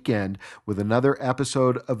this weekend with another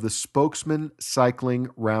episode of the Spokesman Cycling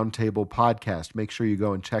Roundtable podcast. Make sure you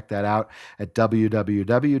go and check that out at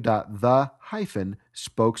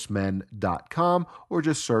www.the-spokesman.com, or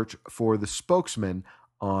just search for The Spokesman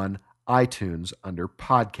on iTunes under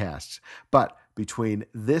podcasts. But between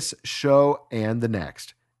this show and the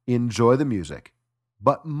next, enjoy the music,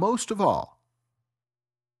 but most of all,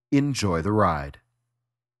 enjoy the ride.